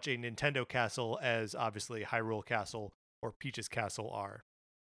as much a Nintendo castle as obviously Hyrule Castle or Peach's Castle are.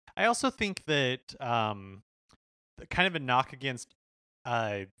 I also think that kind of a knock against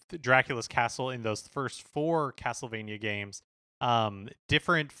Dracula's Castle in those first 4 Castlevania games,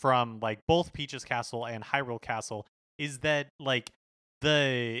 different from like both Peach's Castle and Hyrule Castle, is that like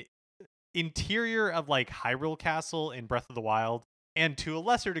the interior of like Hyrule Castle in Breath of the Wild, and to a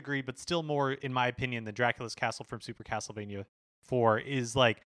lesser degree, but still more in my opinion than Dracula's Castle from Super Castlevania 4, is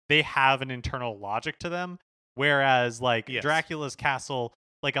like they have an internal logic to them, whereas like Yes. Dracula's Castle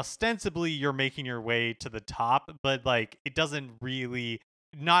like ostensibly you're making your way to the top, but like it doesn't really,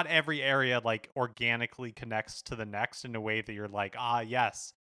 not every area like organically connects to the next in a way that you're like, ah,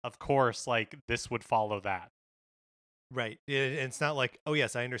 yes, of course, like this would follow that. Right. It's not like, oh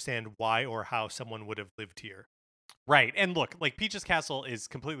yes, I understand why or how someone would have lived here. Right. And look, like Peach's Castle is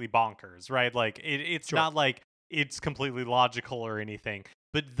completely bonkers, right? Like it's Sure. not like it's completely logical or anything.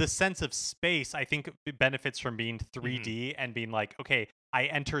 But the sense of space, I think, benefits from being 3D and being like, okay, I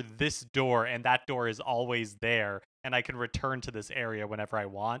enter this door and that door is always there and I can return to this area whenever I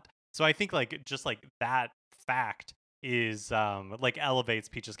want. So I think like just like that fact is like elevates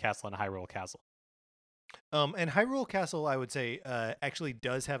Peach's Castle and Hyrule Castle. And Hyrule Castle, I would say, actually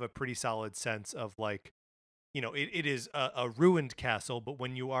does have a pretty solid sense of like, it is a ruined castle, but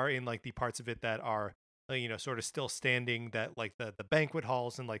when you are in like the parts of it that are, sort of still standing, that like the banquet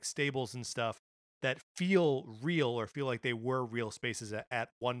halls and like stables and stuff that feel real or feel like they were real spaces at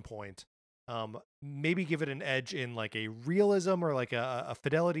one point. Maybe give it an edge in like a realism or like a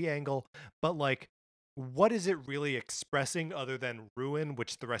fidelity angle, but like what is it really expressing other than ruin,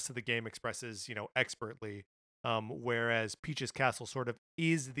 which the rest of the game expresses, expertly. Whereas Peach's Castle sort of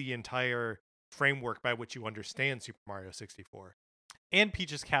is the entire framework by which you understand Super Mario 64. And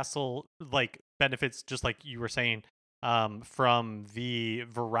Peach's Castle like benefits, just like you were saying, from the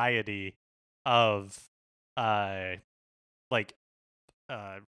variety of uh like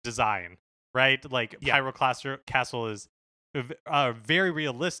design, right? Like Yeah. Castle is very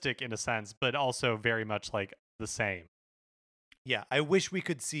realistic in a sense, but also very much like the same. Yeah, I wish we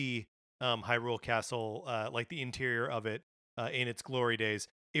could see Hyrule Castle, like the interior of it, in its glory days.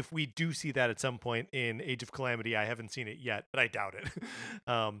 If we do see that at some point in Age of Calamity, I haven't seen it yet, but I doubt it.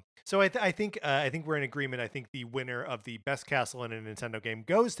 So I think we're in agreement. I think the winner of the best castle in a Nintendo game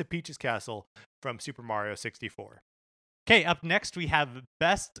goes to Peach's Castle from Super Mario 64. Okay, up next we have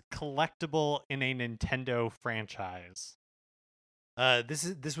best collectible in a Nintendo franchise.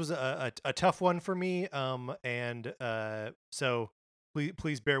 This was a tough one for me. And so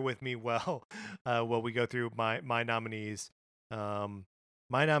please bear with me while while we go through my nominees.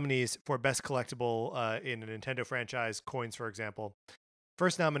 My nominees for best collectible in a Nintendo franchise, coins for example.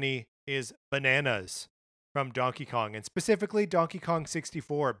 First nominee is bananas from Donkey Kong, and specifically Donkey Kong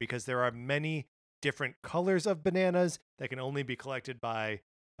 64, because there are many different colors of bananas that can only be collected by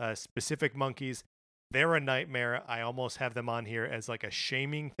specific monkeys. They're a nightmare. I almost have them on here as like a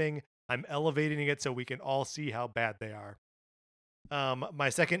shaming thing. I'm elevating it so we can all see how bad they are. My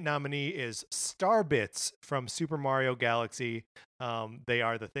second nominee is Starbits from Super Mario Galaxy. They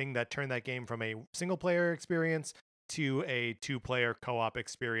are the thing that turned that game from a single player experience to a 2-player co-op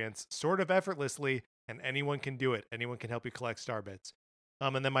experience sort of effortlessly, and anyone can do it. Anyone can help you collect Starbits.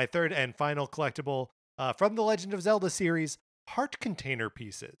 And then my third and final collectible from the Legend of Zelda series, heart container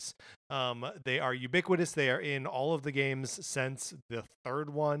pieces. They are ubiquitous. They are in all of the games since the third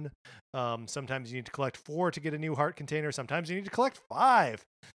one. Sometimes you need to collect 4 to get a new heart container. Sometimes you need to collect 5.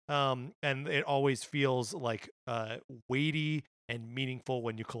 And it always feels like weighty and meaningful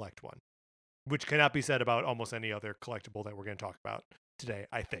when you collect one, which cannot be said about almost any other collectible that we're going to talk about today,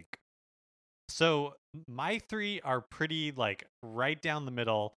 I think. So my 3 are pretty like right down the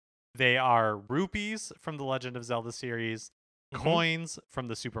middle. They are rupees from the Legend of Zelda series, coins from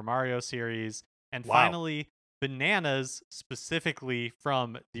the Super Mario series, and finally bananas specifically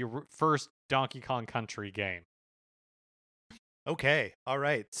from the first Donkey Kong Country game. Okay, all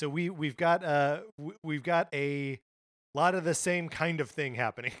right. So we've got a lot of the same kind of thing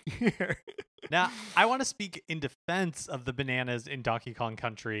happening here. Now, I want to speak in defense of the bananas in Donkey Kong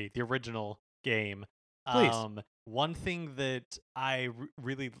Country, the original game. Please. One thing that I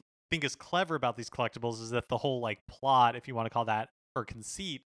really think is clever about these collectibles is that the whole like plot, if you want to call that, or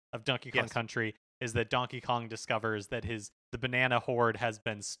conceit of Donkey Kong Country is that Donkey Kong discovers that the banana hoard has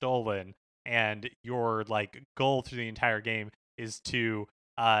been stolen, and your like goal through the entire game is to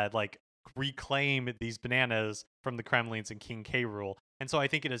like reclaim these bananas from the Kremlings and King K. Rool. And so I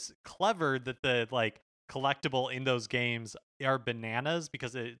think it is clever that the like collectible in those games are bananas,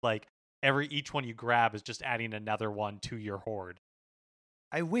 because it like each one you grab is just adding another one to your hoard.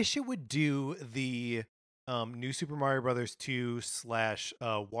 I wish it would do the new Super Mario Brothers 2 /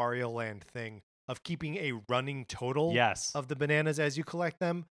 Wario Land thing of keeping a running total of the bananas as you collect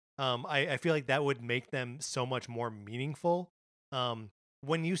them. I feel like that would make them so much more meaningful.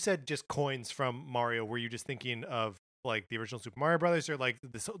 When you said just coins from Mario, were you just thinking of like the original Super Mario Brothers, or like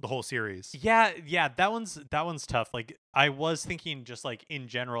the whole series? Yeah, that one's tough. Like I was thinking just like in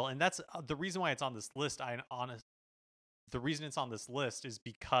general, and that's the reason why it's on this list. The reason it's on this list is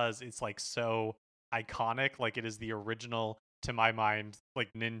because it's like so iconic. Like it is the original to my mind, like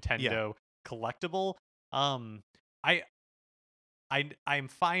Nintendo collectible. I I'm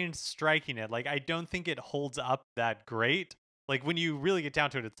fine striking it. Like I don't think it holds up that great. Like when you really get down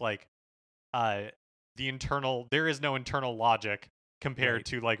to it, it's like uh there is no internal logic compared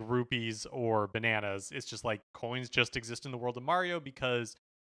to like rupees or bananas. It's just like coins just exist in the world of Mario because,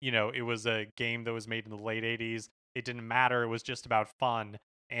 it was a game that was made in the late 80s. It didn't matter. It was just about fun.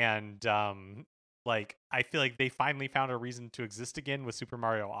 And like I feel like they finally found a reason to exist again with Super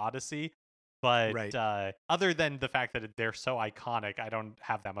Mario Odyssey. But other than the fact that they're so iconic, I don't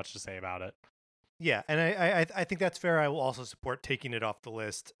have that much to say about it. Yeah, and I think that's fair. I will also support taking it off the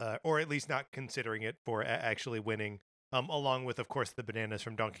list, or at least not considering it for actually winning. Along with, of course, the bananas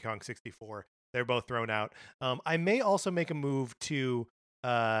from Donkey Kong 64. They're both thrown out. I may also make a move to.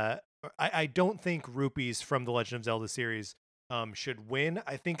 I don't think rupees from the Legend of Zelda series should win.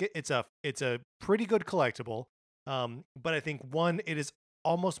 I think it's a pretty good collectible. But I think it is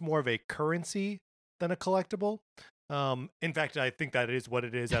almost more of a currency than a collectible. In fact, I think that is what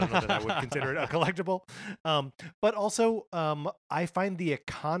it is. I don't know that I would consider it a collectible. But also, I find the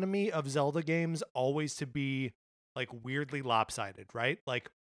economy of Zelda games always to be like weirdly lopsided, right? Like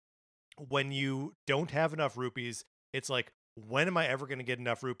when you don't have enough rupees, it's like, when am I ever going to get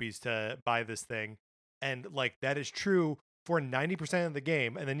enough rupees to buy this thing? And like that is true for 90% of the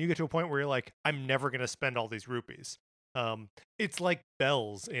game. And then you get to a point where you're like, I'm never going to spend all these rupees. It's like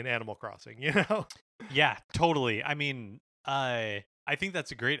bells in Animal Crossing, Yeah, totally. I mean, I think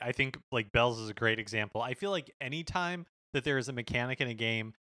that's I think like bells is a great example. I feel like anytime that there is a mechanic in a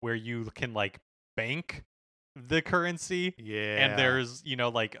game where you can like bank the currency, and there's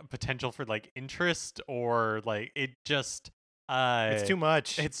like potential for like interest, or like it just it's too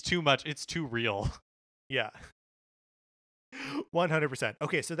much. It's too real. Yeah. 100%.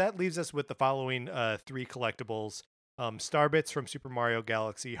 Okay, so that leaves us with the following 3 collectibles. Starbits from Super Mario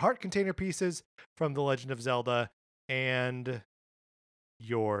Galaxy, heart container pieces from The Legend of Zelda, and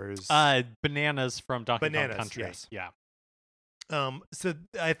yours. Bananas from Donkey Kong Country. Yes. Yeah. So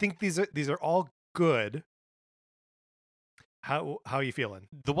I think these are all good. How are you feeling?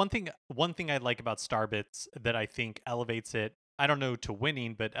 The one thing I like about Starbits that I think elevates it, I don't know to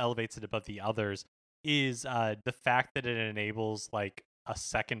winning, but elevates it above the others, is the fact that it enables like a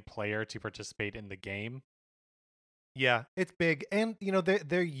second player to participate in the game. Yeah, it's big, and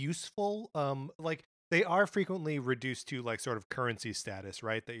they're useful. Like they are frequently reduced to like sort of currency status,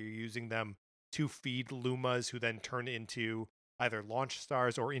 right? That you're using them to feed Lumas, who then turn into either launch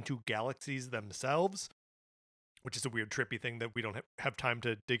stars or into galaxies themselves, which is a weird trippy thing that we don't have time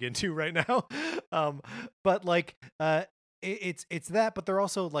to dig into right now. But like it's that, but they're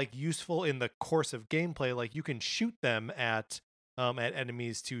also like useful in the course of gameplay. Like you can shoot them at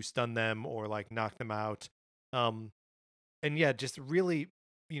enemies to stun them or like knock them out. And yeah, just really,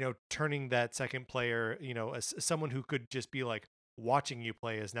 turning that second player, as someone who could just be like watching you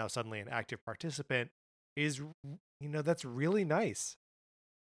play is now suddenly an active participant is, that's really nice.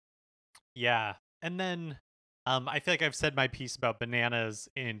 Yeah. And then I feel like I've said my piece about bananas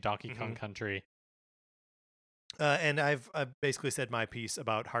in Donkey Kong Country. And I've basically said my piece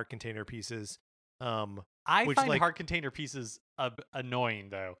about heart container pieces. I find heart container pieces annoying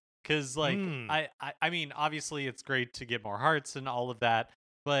though. Because like I mean, obviously it's great to get more hearts and all of that,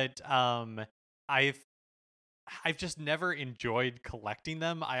 but I've just never enjoyed collecting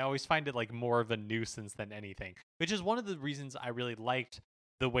them. I always find it like more of a nuisance than anything, which is one of the reasons I really liked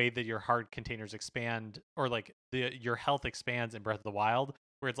the way that your heart containers expand, or like your health expands in Breath of the Wild,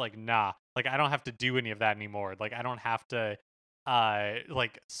 where it's like, nah, like I don't have to do any of that anymore. Like I don't have to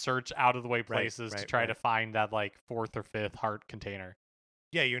like search out of the way places to try to find that like 4th or 5th heart container.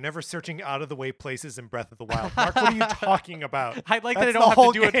 Yeah, you're never searching out of the way places in Breath of the Wild. Mark, what are you talking about? I like that I don't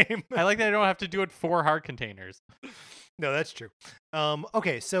have to do it. I like that I don't have to do it for heart containers. No, that's true.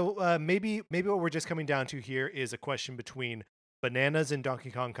 Okay, so maybe what we're just coming down to here is a question between bananas in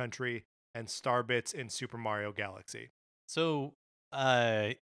Donkey Kong Country and Starbits in Super Mario Galaxy. So,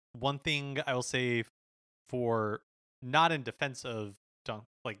 one thing I will say, for not in defense of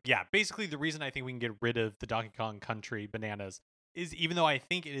basically the reason I think we can get rid of the Donkey Kong Country bananas is, even though I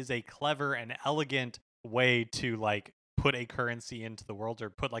think it is a clever and elegant way to like put a currency into the world, or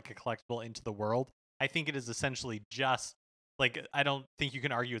put like a collectible into the world, I think it is essentially just like, I don't think you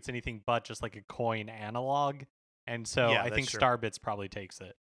can argue it's anything but just like a coin analog. And so I think Starbits probably takes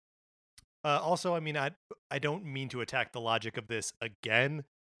it. Also, I mean, I don't mean to attack the logic of this again,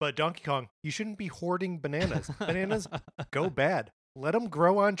 but Donkey Kong, you shouldn't be hoarding bananas. Bananas go bad. Let them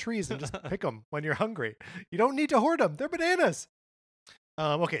grow on trees and just pick them when you're hungry. You don't need to hoard them. They're bananas.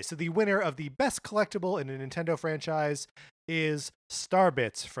 Okay, so the winner of the best collectible in a Nintendo franchise is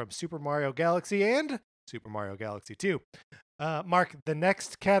Starbits from Super Mario Galaxy and Super Mario Galaxy 2. Mark, the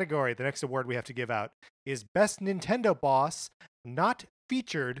next category, the next award we have to give out is Best Nintendo Boss Not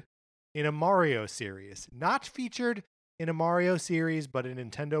Featured in a Mario Series. Not featured in a Mario series, but a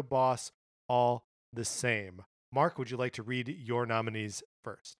Nintendo boss all the same. Mark, would you like to read your nominees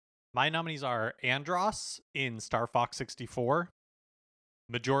first? My nominees are Andross in Star Fox 64,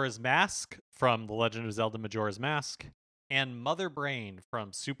 Majora's Mask from The Legend of Zelda Majora's Mask, and Mother Brain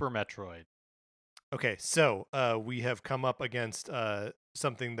from Super Metroid. Okay, so we have come up against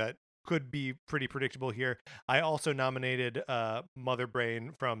something that could be pretty predictable here. I also nominated Mother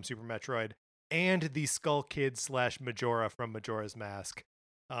Brain from Super Metroid and the Skull Kid / Majora from Majora's Mask.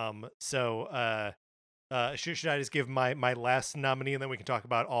 Should I just give my last nominee and then we can talk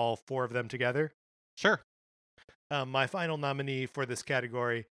about all four of them together? Sure. My final nominee for this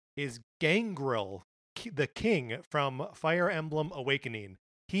category is Gangrel, the king from Fire Emblem Awakening.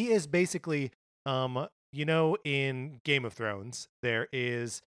 He is basically, in Game of Thrones, there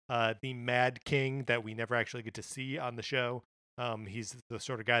is the Mad King that we never actually get to see on the show. He's the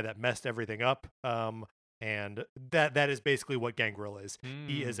sort of guy that messed everything up. And that is basically what Gangrel is.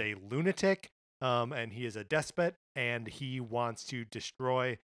 He is a lunatic, and he is a despot, and he wants to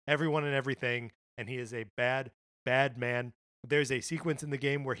destroy everyone and everything, and he is a bad man. There's a sequence in the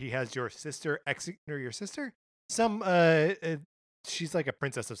game where he has your sister she's like a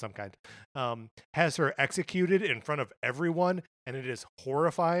princess of some kind, has her executed in front of everyone, and it is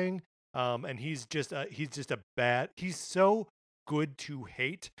horrifying. And he's so good to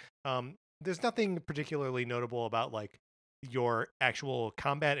hate. There's nothing particularly notable about like your actual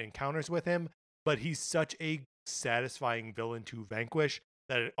combat encounters with him, but he's such a satisfying villain to vanquish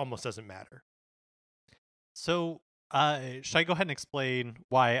that it almost doesn't matter. So, should I go ahead and explain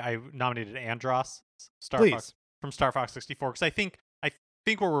why I nominated Andross Please. From Star Fox 64? Because I think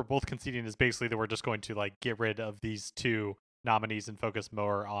what we're both conceding is basically that we're just going to like get rid of these two nominees and focus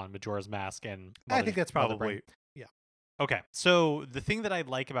more on Majora's Mask and I think that's probably yeah. Okay, so the thing that I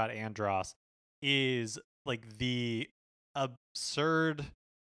like about Andross is like the absurd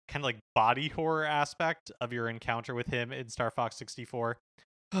kind of like body horror aspect of your encounter with him in Star Fox 64.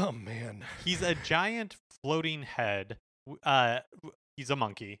 Oh man, he's a giant floating head. He's a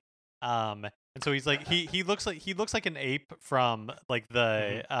monkey. And so he's like he looks like an ape from like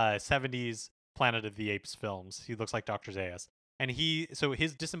the 70s Planet of the Apes films. He looks like Dr. Zaius. And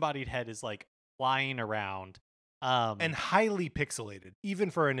his disembodied head is like flying around. And highly pixelated,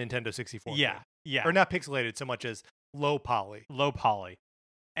 even for a Nintendo 64. Yeah, yeah. Or not pixelated so much as low poly.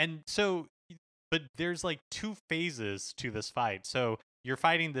 And so, but there's like two phases to this fight. So you're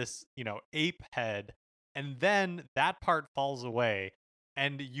fighting this, ape head, and then that part falls away,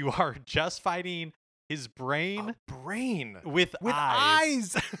 and you are just fighting his brain. With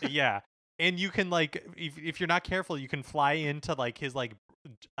eyes. Yeah. And you can like, if you're not careful, you can fly into like his like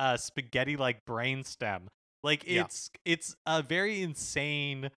spaghetti like brain stem. Like it's a very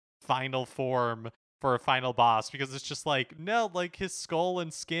insane final form for a final boss, because it's just like, no, like his skull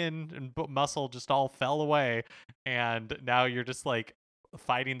and skin and muscle just all fell away, and now you're just like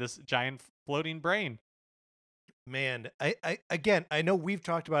fighting this giant floating brain. Man, I know we've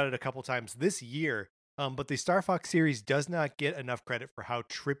talked about it a couple times this year, but the Star Fox series does not get enough credit for how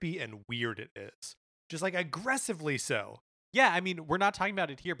trippy and weird it is. Just like aggressively so. Yeah, I mean, we're not talking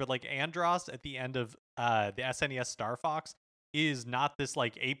about it here, but like Andross at the end of the SNES Star Fox is not this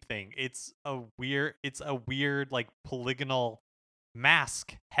like ape thing. It's a weird like polygonal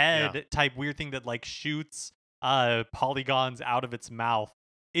mask head type weird thing that like shoots polygons out of its mouth.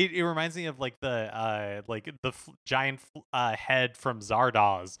 It reminds me of like the giant head from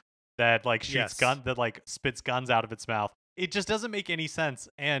Zardoz that like shoots that like spits guns out of its mouth. It just doesn't make any sense.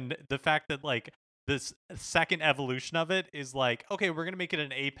 And the fact that like this second evolution of it is like, okay, we're gonna make it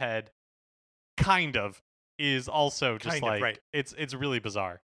an ape head, kind of, is also just it's really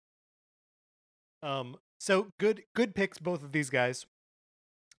bizarre. So good picks, both of these guys.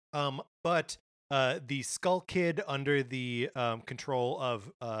 But the Skull Kid under the control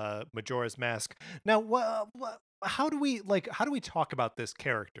of Majora's Mask. Now, how do we talk about this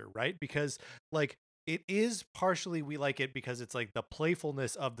character, right? Because like it is partially we like it because it's like the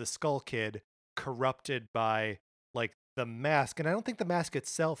playfulness of the Skull Kid corrupted by like the mask, and I don't think the mask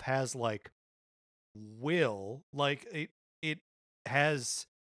itself has like will. Like it has.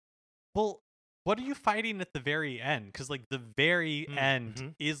 Well, what are you fighting at the very end? Because like the very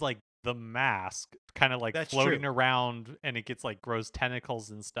end is like the mask kind of like floating around, and it gets like grows tentacles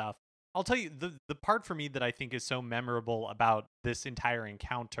and stuff. I'll tell you the part for me that I think is so memorable about this entire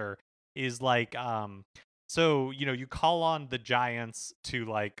encounter is like so you call on the giants to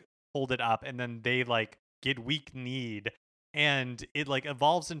like hold it up, and then they like get weak kneed, and it like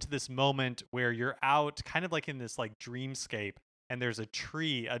evolves into this moment where you're out kind of like in this like dreamscape, and there's a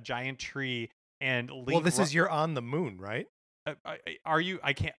giant tree, and Link Well, this is you're on the moon, right? are you?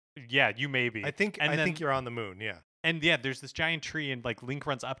 I can't. Yeah, you may be. I think And then think you're on the moon. Yeah. and yeah, there's this giant tree, and like Link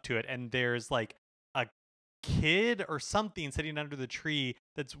runs up to it, and there's like a kid or something sitting under the tree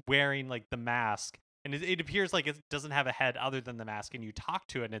that's wearing like the mask, and it appears like it doesn't have a head other than the mask. And you talk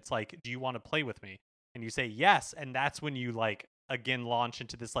to it, and it's like, "Do you want to play with me?" And you say yes, and that's when you like again launch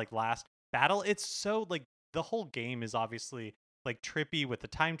into this like last battle. It's so like the whole game is obviously like trippy with the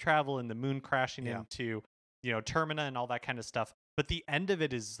time travel and the moon crashing into Termina and all that kind of stuff. But the end of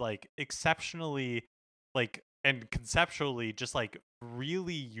it is like exceptionally like and conceptually just like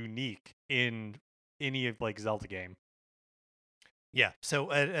really unique in any of like Zelda game. Yeah.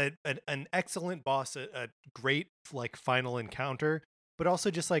 So an excellent boss, a great like final encounter, but also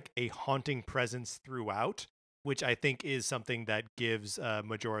just like a haunting presence throughout, which I think is something that gives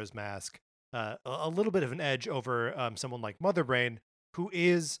Majora's Mask a little bit of an edge over someone like Mother Brain, who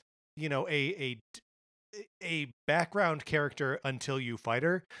is a background character until you fight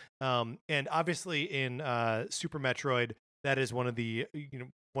her. And obviously in Super Metroid, that is one of the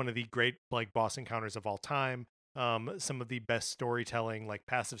great like boss encounters of all time. Some of the best storytelling, like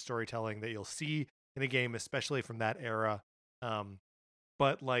passive storytelling that you'll see in a game, especially from that era.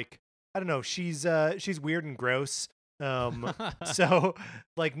 But like, I don't know, she's weird and gross. So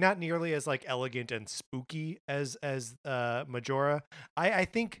like not nearly as like elegant and spooky as Majora. I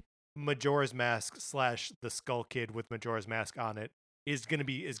think Majora's Mask / the Skull Kid with Majora's Mask on it is gonna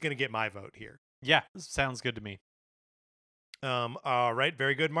get my vote here. Yeah, sounds good to me. All right,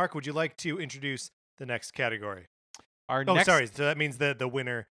 very good. Mark, would you like to introduce the next category? Next... sorry. So that means the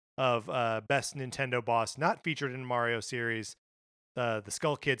winner of best Nintendo boss not featured in Mario series, the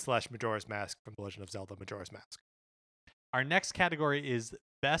Skull Kid / Majora's Mask from The Legend of Zelda: Majora's Mask. Our next category is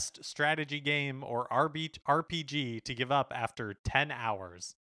best strategy game or RPG to give up after 10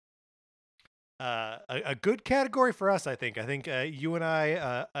 hours. A good category for us, I think. I think you and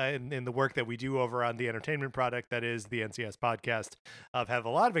I, in the work that we do over on the entertainment product that is the NCS podcast, have a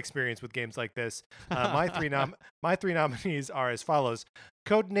lot of experience with games like this. My three nominees are as follows: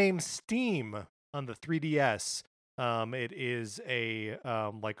 Codename Steam on the 3DS. It is a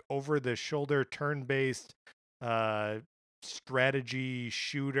like over-the-shoulder turn-based strategy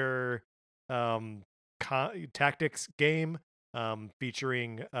shooter tactics game.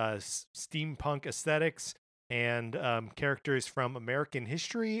 Featuring steampunk aesthetics and characters from American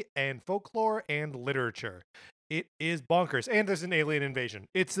history and folklore and literature. It is bonkers, and there's an alien invasion.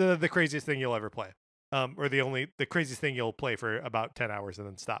 It's the craziest thing you'll ever play, or the craziest thing you'll play for about 10 hours and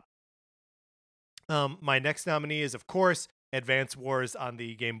then stop. My next nominee is, of course, Advance Wars on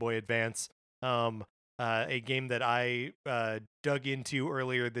the Game Boy Advance, a game that I dug into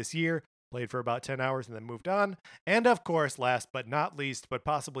earlier this year. Played for about 10 hours and then moved on. And of course, last but not least, but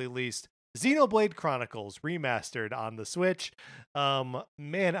possibly least, Xenoblade Chronicles Remastered on the Switch.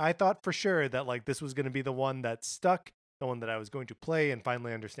 Man, I thought for sure that like this was going to be the one that stuck, the one that I was going to play and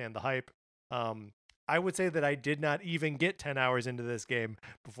finally understand the hype. I would say that I did not even get 10 hours into this game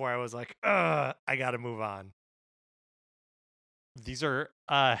before I was like, I got to move on. These are,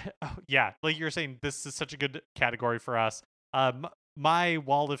 yeah, like you're saying, this is such a good category for us. My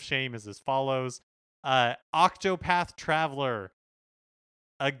wall of shame is as follows: Octopath Traveler,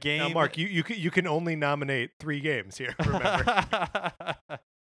 a game. Now, Mark, you can only nominate 3 games here. Remember?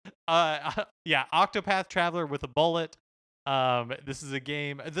 Yeah, Octopath Traveler with a bullet. This is a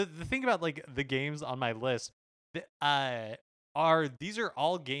game. The thing about like the games on my list, these are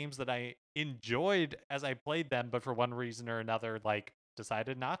all games that I enjoyed as I played them, but for one reason or another, like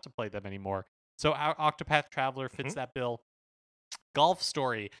decided not to play them anymore. So Octopath Traveler fits that bill. Golf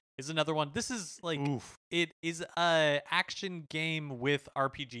Story is another one. This is like it is a action game with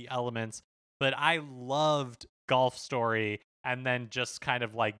RPG elements, but I loved Golf Story and then just kind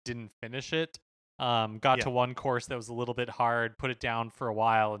of like didn't finish it. Got to one course that was a little bit hard, put it down for a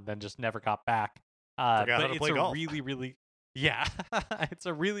while, and then just never got back. But it's a golf. Really it's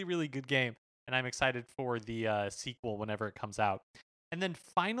a really, really good game, and I'm excited for the sequel whenever it comes out. And then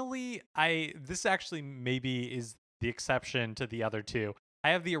finally, this actually maybe is the exception to the other two. I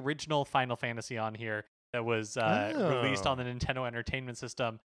have the original Final Fantasy on here that was released on the Nintendo Entertainment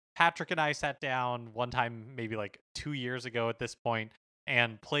System. Patrick and I sat down one time, maybe like 2 years ago at this point,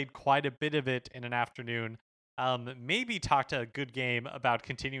 and played quite a bit of it in an afternoon. maybe talked a good game about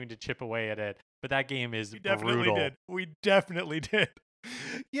continuing to chip away at it, but that game is We definitely brutal. did. We definitely did.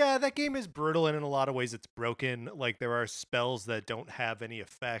 Yeah, that game is brutal, and in a lot of ways it's broken. Like, there are spells that don't have any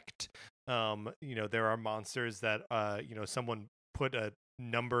effect. There are monsters that someone put a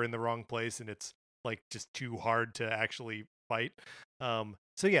number in the wrong place and it's like just too hard to actually fight.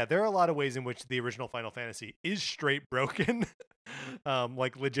 So yeah, there are a lot of ways in which the original Final Fantasy is straight broken.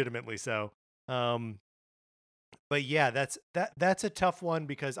 Like legitimately so. But yeah, that's a tough one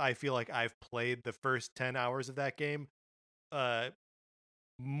because I feel like I've played the first 10 hours of that game uh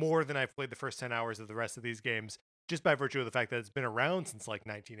more than I've played the first 10 hours of the rest of these games, just by virtue of the fact that it's been around since like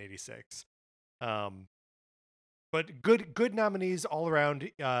 1986. Um, but good nominees all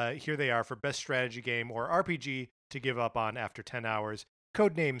around. Here they are for best strategy game or RPG to give up on after 10 hours.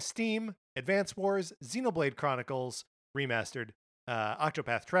 Codename Steam, Advance Wars, Xenoblade Chronicles Remastered,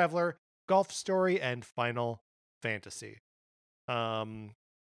 Octopath Traveler, Golf Story, and Final Fantasy. I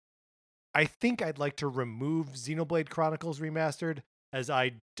think I'd like to remove Xenoblade Chronicles Remastered, as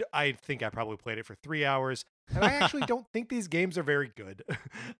I think I probably played it for 3 hours, and I actually don't think these games are very good.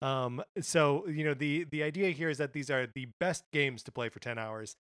 So the idea here is that these are the best games to play for 10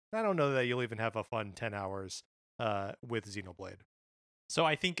 hours. I don't know that you'll even have a fun 10 hours with Xenoblade. So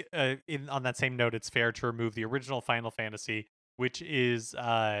I think on that same note, it's fair to remove the original Final Fantasy, which is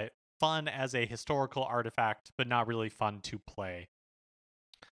fun as a historical artifact, but not really fun to play.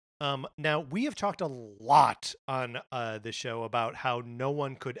 Now, we have talked a lot on the show about how no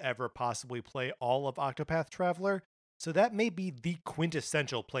one could ever possibly play all of Octopath Traveler, so that may be the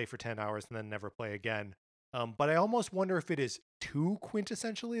quintessential play for 10 hours and then never play again. But I almost wonder if it is too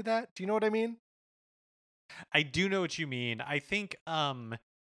quintessentially that. Do you know what I mean? I do know what you mean. I think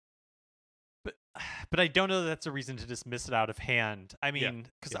but I don't know that that's a reason to dismiss it out of hand. I mean,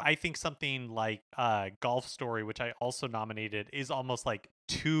 because I think something like Golf Story, which I also nominated, is almost like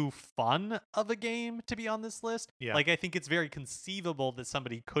too fun of a game to be on this list. Yeah. Like, I think it's very conceivable that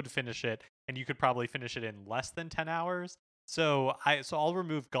somebody could finish it, and you could probably finish it in less than 10 hours. So I'll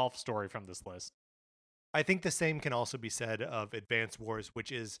remove Golf Story from this list. I think the same can also be said of Advance Wars,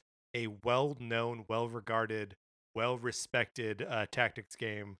 which is a well-known, well-regarded, well-respected tactics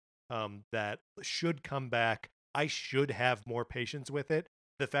game that should come back. I should have more patience with it.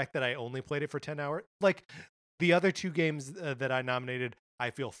 The fact that I only played it for 10 hours, like the other two games that I nominated,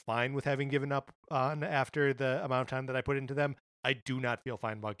 I feel fine with having given up on after the amount of time that I put into them. I do not feel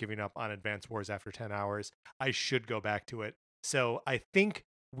fine about giving up on Advance Wars after 10 hours. I should go back to it. So I think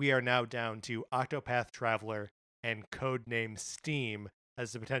we are now down to Octopath Traveler and Codename Steam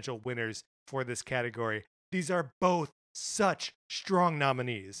as the potential winners for this category. These are both such strong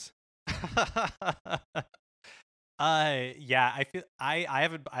nominees. Yeah, I feel I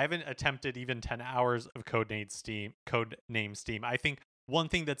haven't attempted even 10 hours of Codename Steam. I think one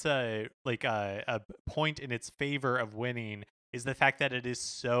thing that's a point in its favor of winning is the fact that it is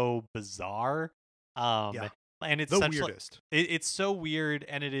so bizarre. And it's the weirdest. It's so weird,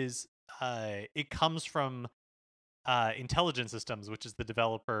 and it is it comes from Intelligent Systems, which is the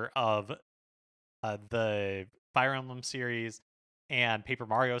developer of the Fire Emblem series and Paper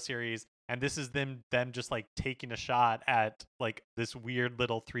Mario series, and this is them just like taking a shot at like this weird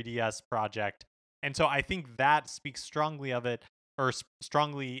little 3DS project. And so I think that speaks strongly of it, or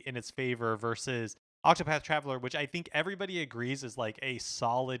strongly in its favor, versus Octopath Traveler, which I think everybody agrees is like a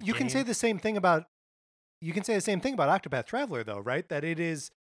solid You game. can say the same thing about Octopath Traveler, though, right? That it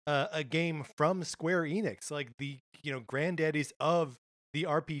is a game from Square Enix, like the granddaddies of the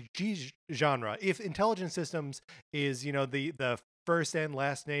RPG genre. If Intelligent Systems is the first and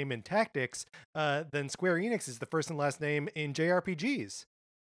last name in tactics, then Square Enix is the first and last name in JRPGs.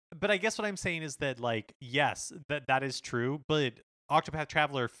 But I guess what I'm saying is that, like, yes, that is true, but Octopath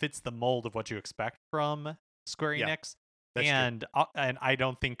Traveler fits the mold of what you expect from Square Enix. And I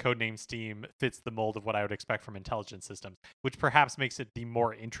don't think Codename Steam fits the mold of what I would expect from Intelligent Systems, which perhaps makes it the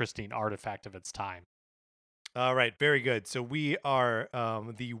more interesting artifact of its time. All right, very good. So we are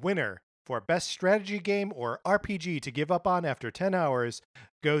the winner for best strategy game or RPG to give up on after 10 hours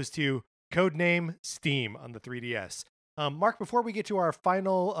goes to Codename Steam on the 3DS. Mark, before we get to our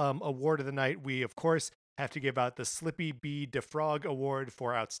final award of the night, we, of course, have to give out the Slippy B. DeFrog Award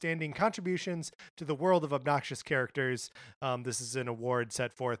for outstanding contributions to the world of obnoxious characters. This is an award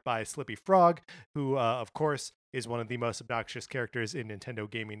set forth by Slippy Frog, who, of course, is one of the most obnoxious characters in Nintendo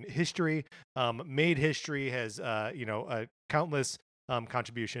gaming history. Made history, has countless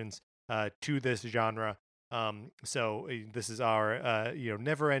contributions to this genre. So this is our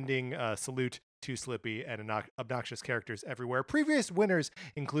never-ending salute Too Slippy, and obnoxious characters everywhere. Previous winners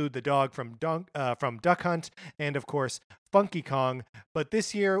include the dog from Duck Hunt and, of course, Funky Kong. But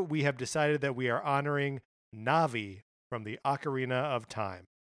this year, we have decided that we are honoring Navi from the Ocarina of Time.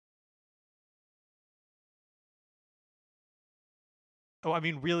 Oh, I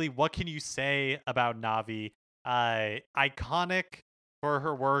mean, really, what can you say about Navi? Iconic for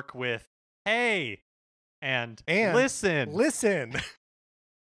her work with "Hey" and "Listen." Listen.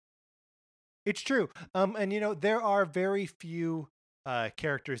 It's true. And there are very few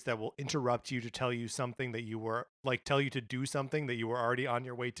characters that will interrupt you to tell you something that you were tell you to do something that you were already on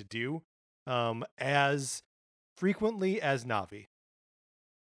your way to do, as frequently as Navi.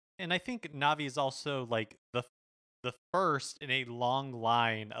 And I think Navi is also like the first in a long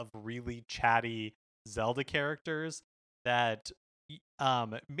line of really chatty Zelda characters that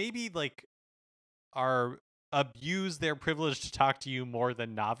maybe like are abuse their privilege to talk to you more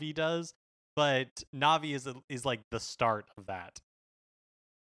than Navi does, but Navi is like the start of that.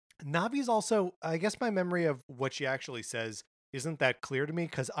 Navi's also, I guess my memory of what she actually says isn't that clear to me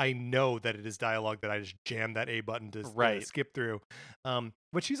because I know that it is dialogue that I just jam that A button to skip through.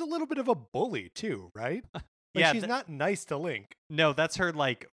 But she's a little bit of a bully too, right? Yeah, she's not nice to Link. No, that's her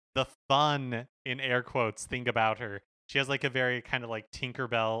like the fun in air quotes thing about her. She has like a very kind of like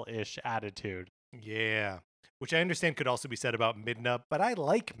Tinkerbell-ish attitude. Yeah. Which I understand could also be said about Midna, but I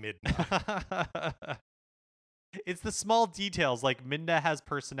like Midna. It's the small details. Like Midna has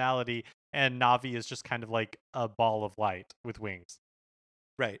personality and Navi is just kind of like a ball of light with wings.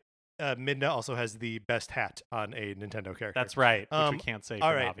 Right. Midna also has the best hat on a Nintendo character. That's right, which we can't say for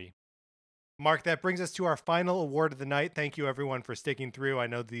Navi. Mark, that brings us to our final award of the night. Thank you, everyone, for sticking through. I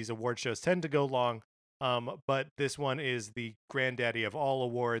know these award shows tend to go long, but this one is the granddaddy of all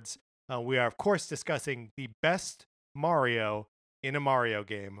awards. We are, of course, discussing the best Mario in a Mario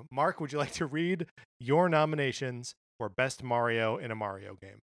game. Mark, would you like to read your nominations for best Mario in a Mario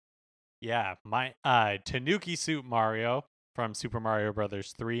game? Yeah, my Tanuki Suit Mario from Super Mario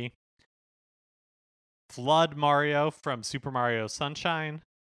Brothers 3. Flood Mario from Super Mario Sunshine.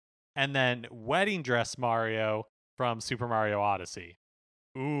 And then Wedding Dress Mario from Super Mario Odyssey.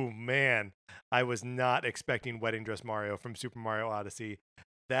 Ooh, man. I was not expecting Wedding Dress Mario from Super Mario Odyssey.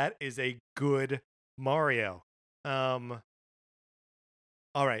 That is a good Mario. All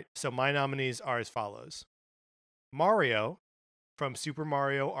right, so my nominees are as follows. Mario from Super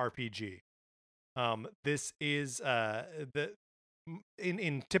Mario RPG. This is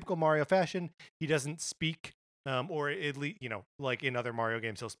in typical Mario fashion, he doesn't speak. Or at least, like in other Mario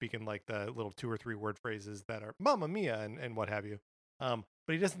games, he'll speak in like the little 2 or 3 word phrases that are "Mamma Mia" and what have you. But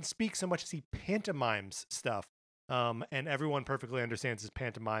he doesn't speak so much as he pantomimes stuff. And everyone perfectly understands his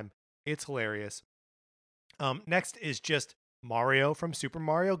pantomime. It's hilarious. Next is just Mario from Super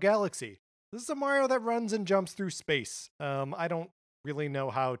Mario Galaxy. This is a Mario that runs and jumps through space. I don't really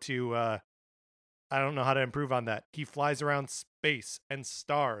know how to. I don't know how to improve on that. He flies around space and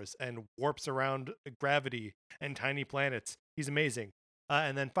stars and warps around gravity and tiny planets. He's amazing.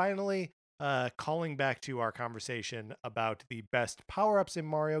 And then finally, calling back to our conversation about the best power-ups in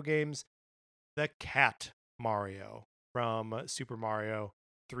Mario games, the Cat Mario from Super Mario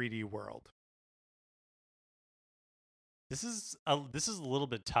 3D World. This is a little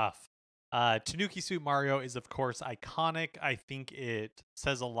bit tough. Tanuki Suit Mario is of course iconic. I think it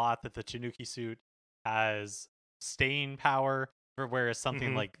says a lot that the Tanuki Suit has staying power, whereas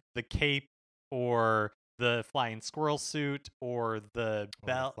something like the cape or the flying squirrel suit or the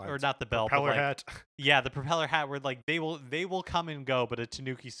bell, or not the bell, propeller but like, hat. Yeah, the propeller hat, where like they will come and go, but a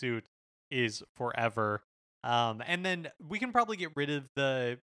Tanuki Suit is forever. And then we can probably get rid of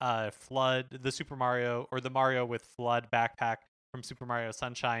the Flood, the Super Mario, or the Mario with Flood backpack from Super Mario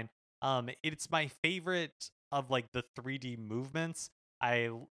Sunshine. It's my favorite of like the 3D movements.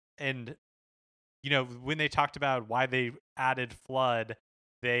 When they talked about why they added Flood,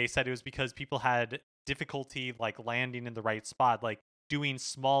 they said it was because people had difficulty like landing in the right spot, like doing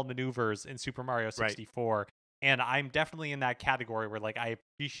small maneuvers in Super Mario 64. Right. And I'm definitely in that category where like I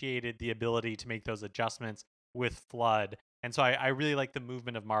appreciated the ability to make those adjustments with Flood. And so I really like the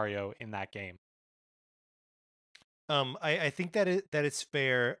movement of Mario in that game. I think that it's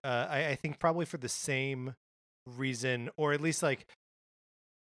fair. I think probably for the same reason, or at least like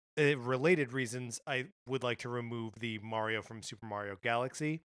related reasons, I would like to remove the Mario from Super Mario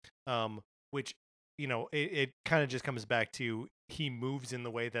Galaxy, which it kind of just comes back to he moves in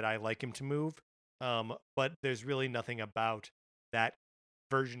the way that I like him to move, but there's really nothing about that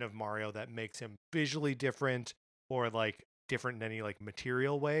version of Mario that makes him visually different or like different in any like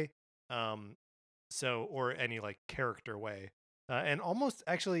material way, or any like character way. and almost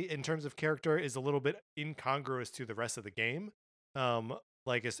actually in terms of character is a little bit incongruous to the rest of the game.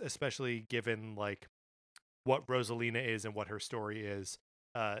 Like especially given like what Rosalina is and what her story is.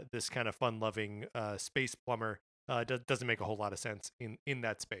 This kind of fun-loving space plumber doesn't make a whole lot of sense in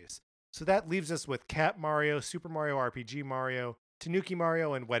that space. So that leaves us with Cat Mario, Super Mario RPG Mario, Tanuki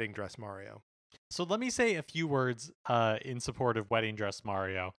Mario, and Wedding Dress Mario. So let me say a few words in support of Wedding Dress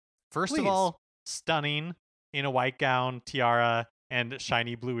Mario. First Please. of all, stunning in a white gown, tiara, and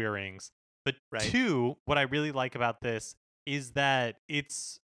shiny blue earrings. But two, what I really like about this is that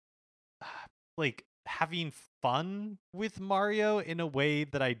it's like having fun with Mario in a way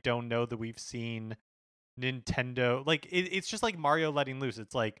that I don't know that we've seen Nintendo. Like it's just like Mario letting loose.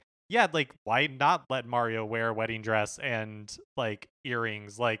 It's like, yeah, like why not let Mario wear a wedding dress and like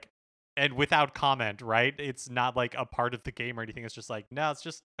earrings, like, and without comment, right? It's not like a part of the game or anything. It's just like, no, it's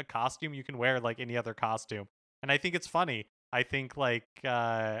just a costume you can wear like any other costume. And I think it's funny. I think like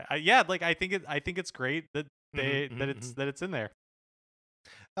yeah, like I think it's great that it's in there.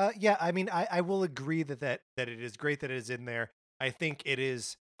 Yeah, I mean, I will agree that it is great that it is in there. I think it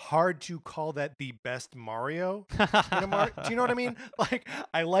is hard to call that the best Mario. Do you know what I mean? Like,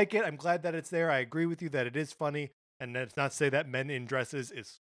 I like it. I'm glad that it's there. I agree with you that it is funny, and that's not to say that men in dresses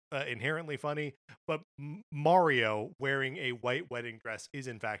is inherently funny, but Mario wearing a white wedding dress is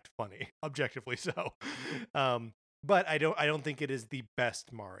in fact funny, objectively so. But I don't think it is the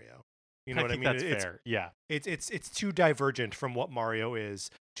best Mario. You know what I mean? That's fair. Yeah. It's too divergent from what Mario is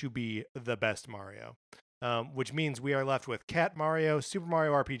to be the best Mario. Which means we are left with Cat Mario, Super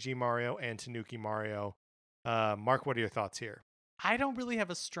Mario RPG Mario, and Tanuki Mario. Mark, what are your thoughts here? I don't really have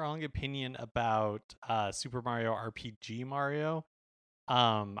a strong opinion about Super Mario RPG Mario.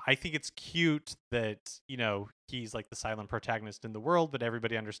 I think it's cute that, you know, he's like the silent protagonist in the world, but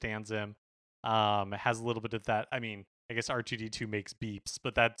everybody understands him. Has a little bit of that. I mean, I guess R2-D2 makes beeps,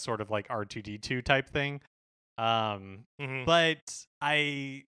 but that's sort of like R2-D2 type thing. But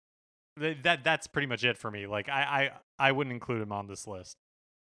that's pretty much it for me. Like I wouldn't include him on this list.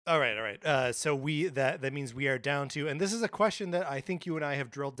 All right. So that means we are down to, and this is a question that I think you and I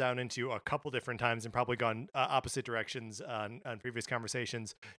have drilled down into a couple different times and probably gone opposite directions on previous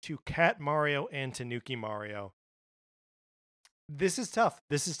conversations, to Cat Mario and Tanuki Mario. This is tough,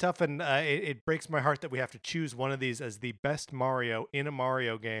 and it breaks my heart that we have to choose one of these as the best Mario in a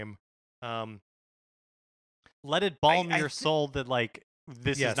Mario game. Let it balm your soul that like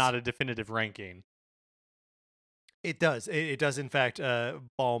this is not a definitive ranking. It does. It does, in fact,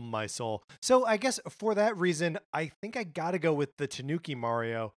 balm my soul. So I guess for that reason, I think I got to go with the Tanuki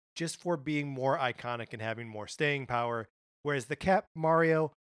Mario just for being more iconic and having more staying power, whereas the Cat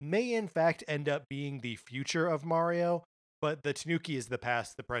Mario may, in fact, end up being the future of Mario, but the Tanuki is the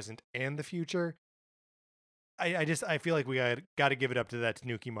past, the present, and the future. I feel like we got to give it up to that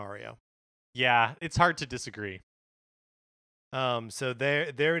Tanuki Mario. Yeah, it's hard to disagree. So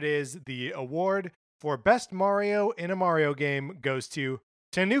there it is. The award for Best Mario in a Mario game goes to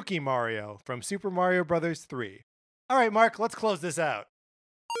Tanuki Mario from Super Mario Bros. 3. All right, Mark, let's close this out.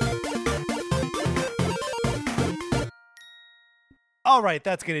 All right,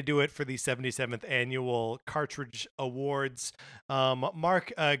 that's going to do it for the 77th Annual Cartridge Awards.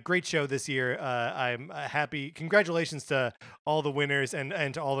 Mark, great show this year. I'm happy. Congratulations to all the winners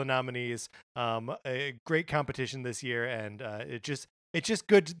and to all the nominees. A great competition this year, and it's just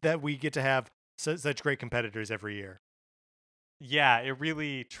good that we get to have such great competitors every year. Yeah, it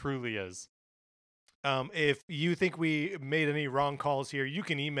really, truly is. If you think we made any wrong calls here, you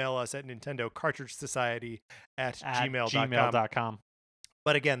can email us at Nintendo Cartridge Society at gmail.com.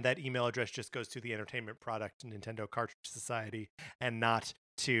 But again, that email address just goes to the entertainment product, Nintendo Cartridge Society, and not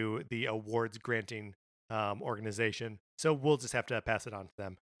to the awards granting organization. So we'll just have to pass it on to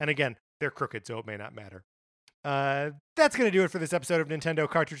them. And again, they're crooked, so it may not matter. That's going to do it for this episode of Nintendo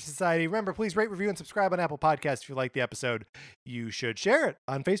Cartridge Society. Remember, please rate, review, and subscribe on Apple Podcasts if you like the episode. You should share it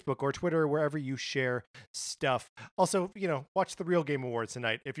on Facebook or Twitter or wherever you share stuff. Also, watch the real Game Awards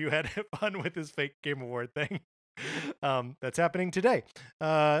tonight if you had fun with this fake Game Award thing. That's happening today.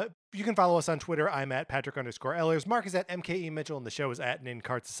 You can follow us on Twitter. I'm at Patrick_Ellers. Mark is at MKE Mitchell, and the show is at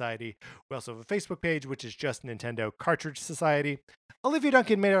NinCart Society. We also have a Facebook page, which is just Nintendo Cartridge Society. Olivia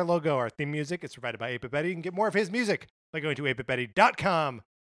Duncan made our logo, our theme music. It's provided by 8-Bit Betty. You can get more of his music by going to 8bitbetty.com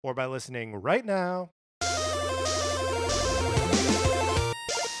or by listening right now.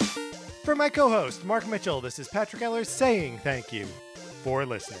 For my co-host, Mark Mitchell, this is Patrick Ellers saying thank you for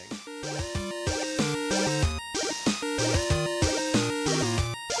listening.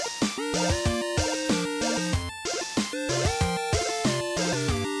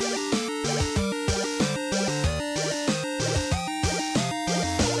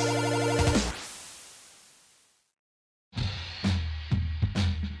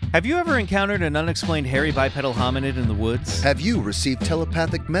 Have you ever encountered an unexplained hairy bipedal hominid in the woods? Have you received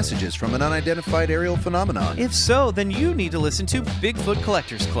telepathic messages from an unidentified aerial phenomenon? If so, then you need to listen to Bigfoot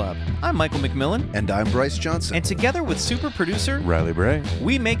Collectors Club. I'm Michael McMillan. And I'm Bryce Johnson. And together with super producer Riley Bray,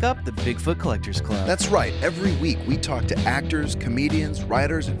 we make up the Bigfoot Collectors Club. That's right. Every week we talk to actors, comedians,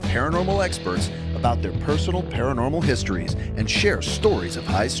 writers, and paranormal experts about their personal paranormal histories and share stories of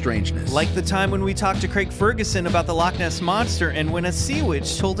high strangeness. Like the time when we talked to Craig Ferguson about the Loch Ness Monster and when a sea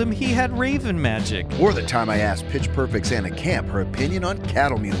witch told him he had raven magic. Or the time I asked Pitch Perfect's Anna Camp her opinion on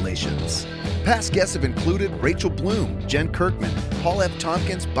cattle mutilations. Past guests have included Rachel Bloom, Jen Kirkman, Paul F.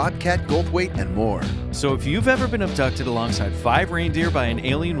 Tompkins, Bobcat Goldthwait, and more. So if you've ever been abducted alongside 5 reindeer by an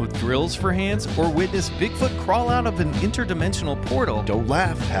alien with drills for hands or witnessed Bigfoot crawl out of an interdimensional portal, don't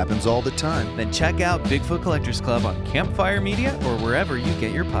laugh, happens all the time. Then check out Bigfoot Collectors Club on Campfire Media or wherever you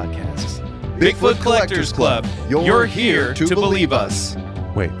get your podcasts. Bigfoot Collectors Club. You're here to believe us.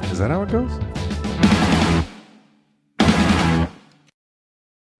 Wait, is that how it goes?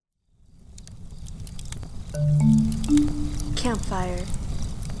 Campfire.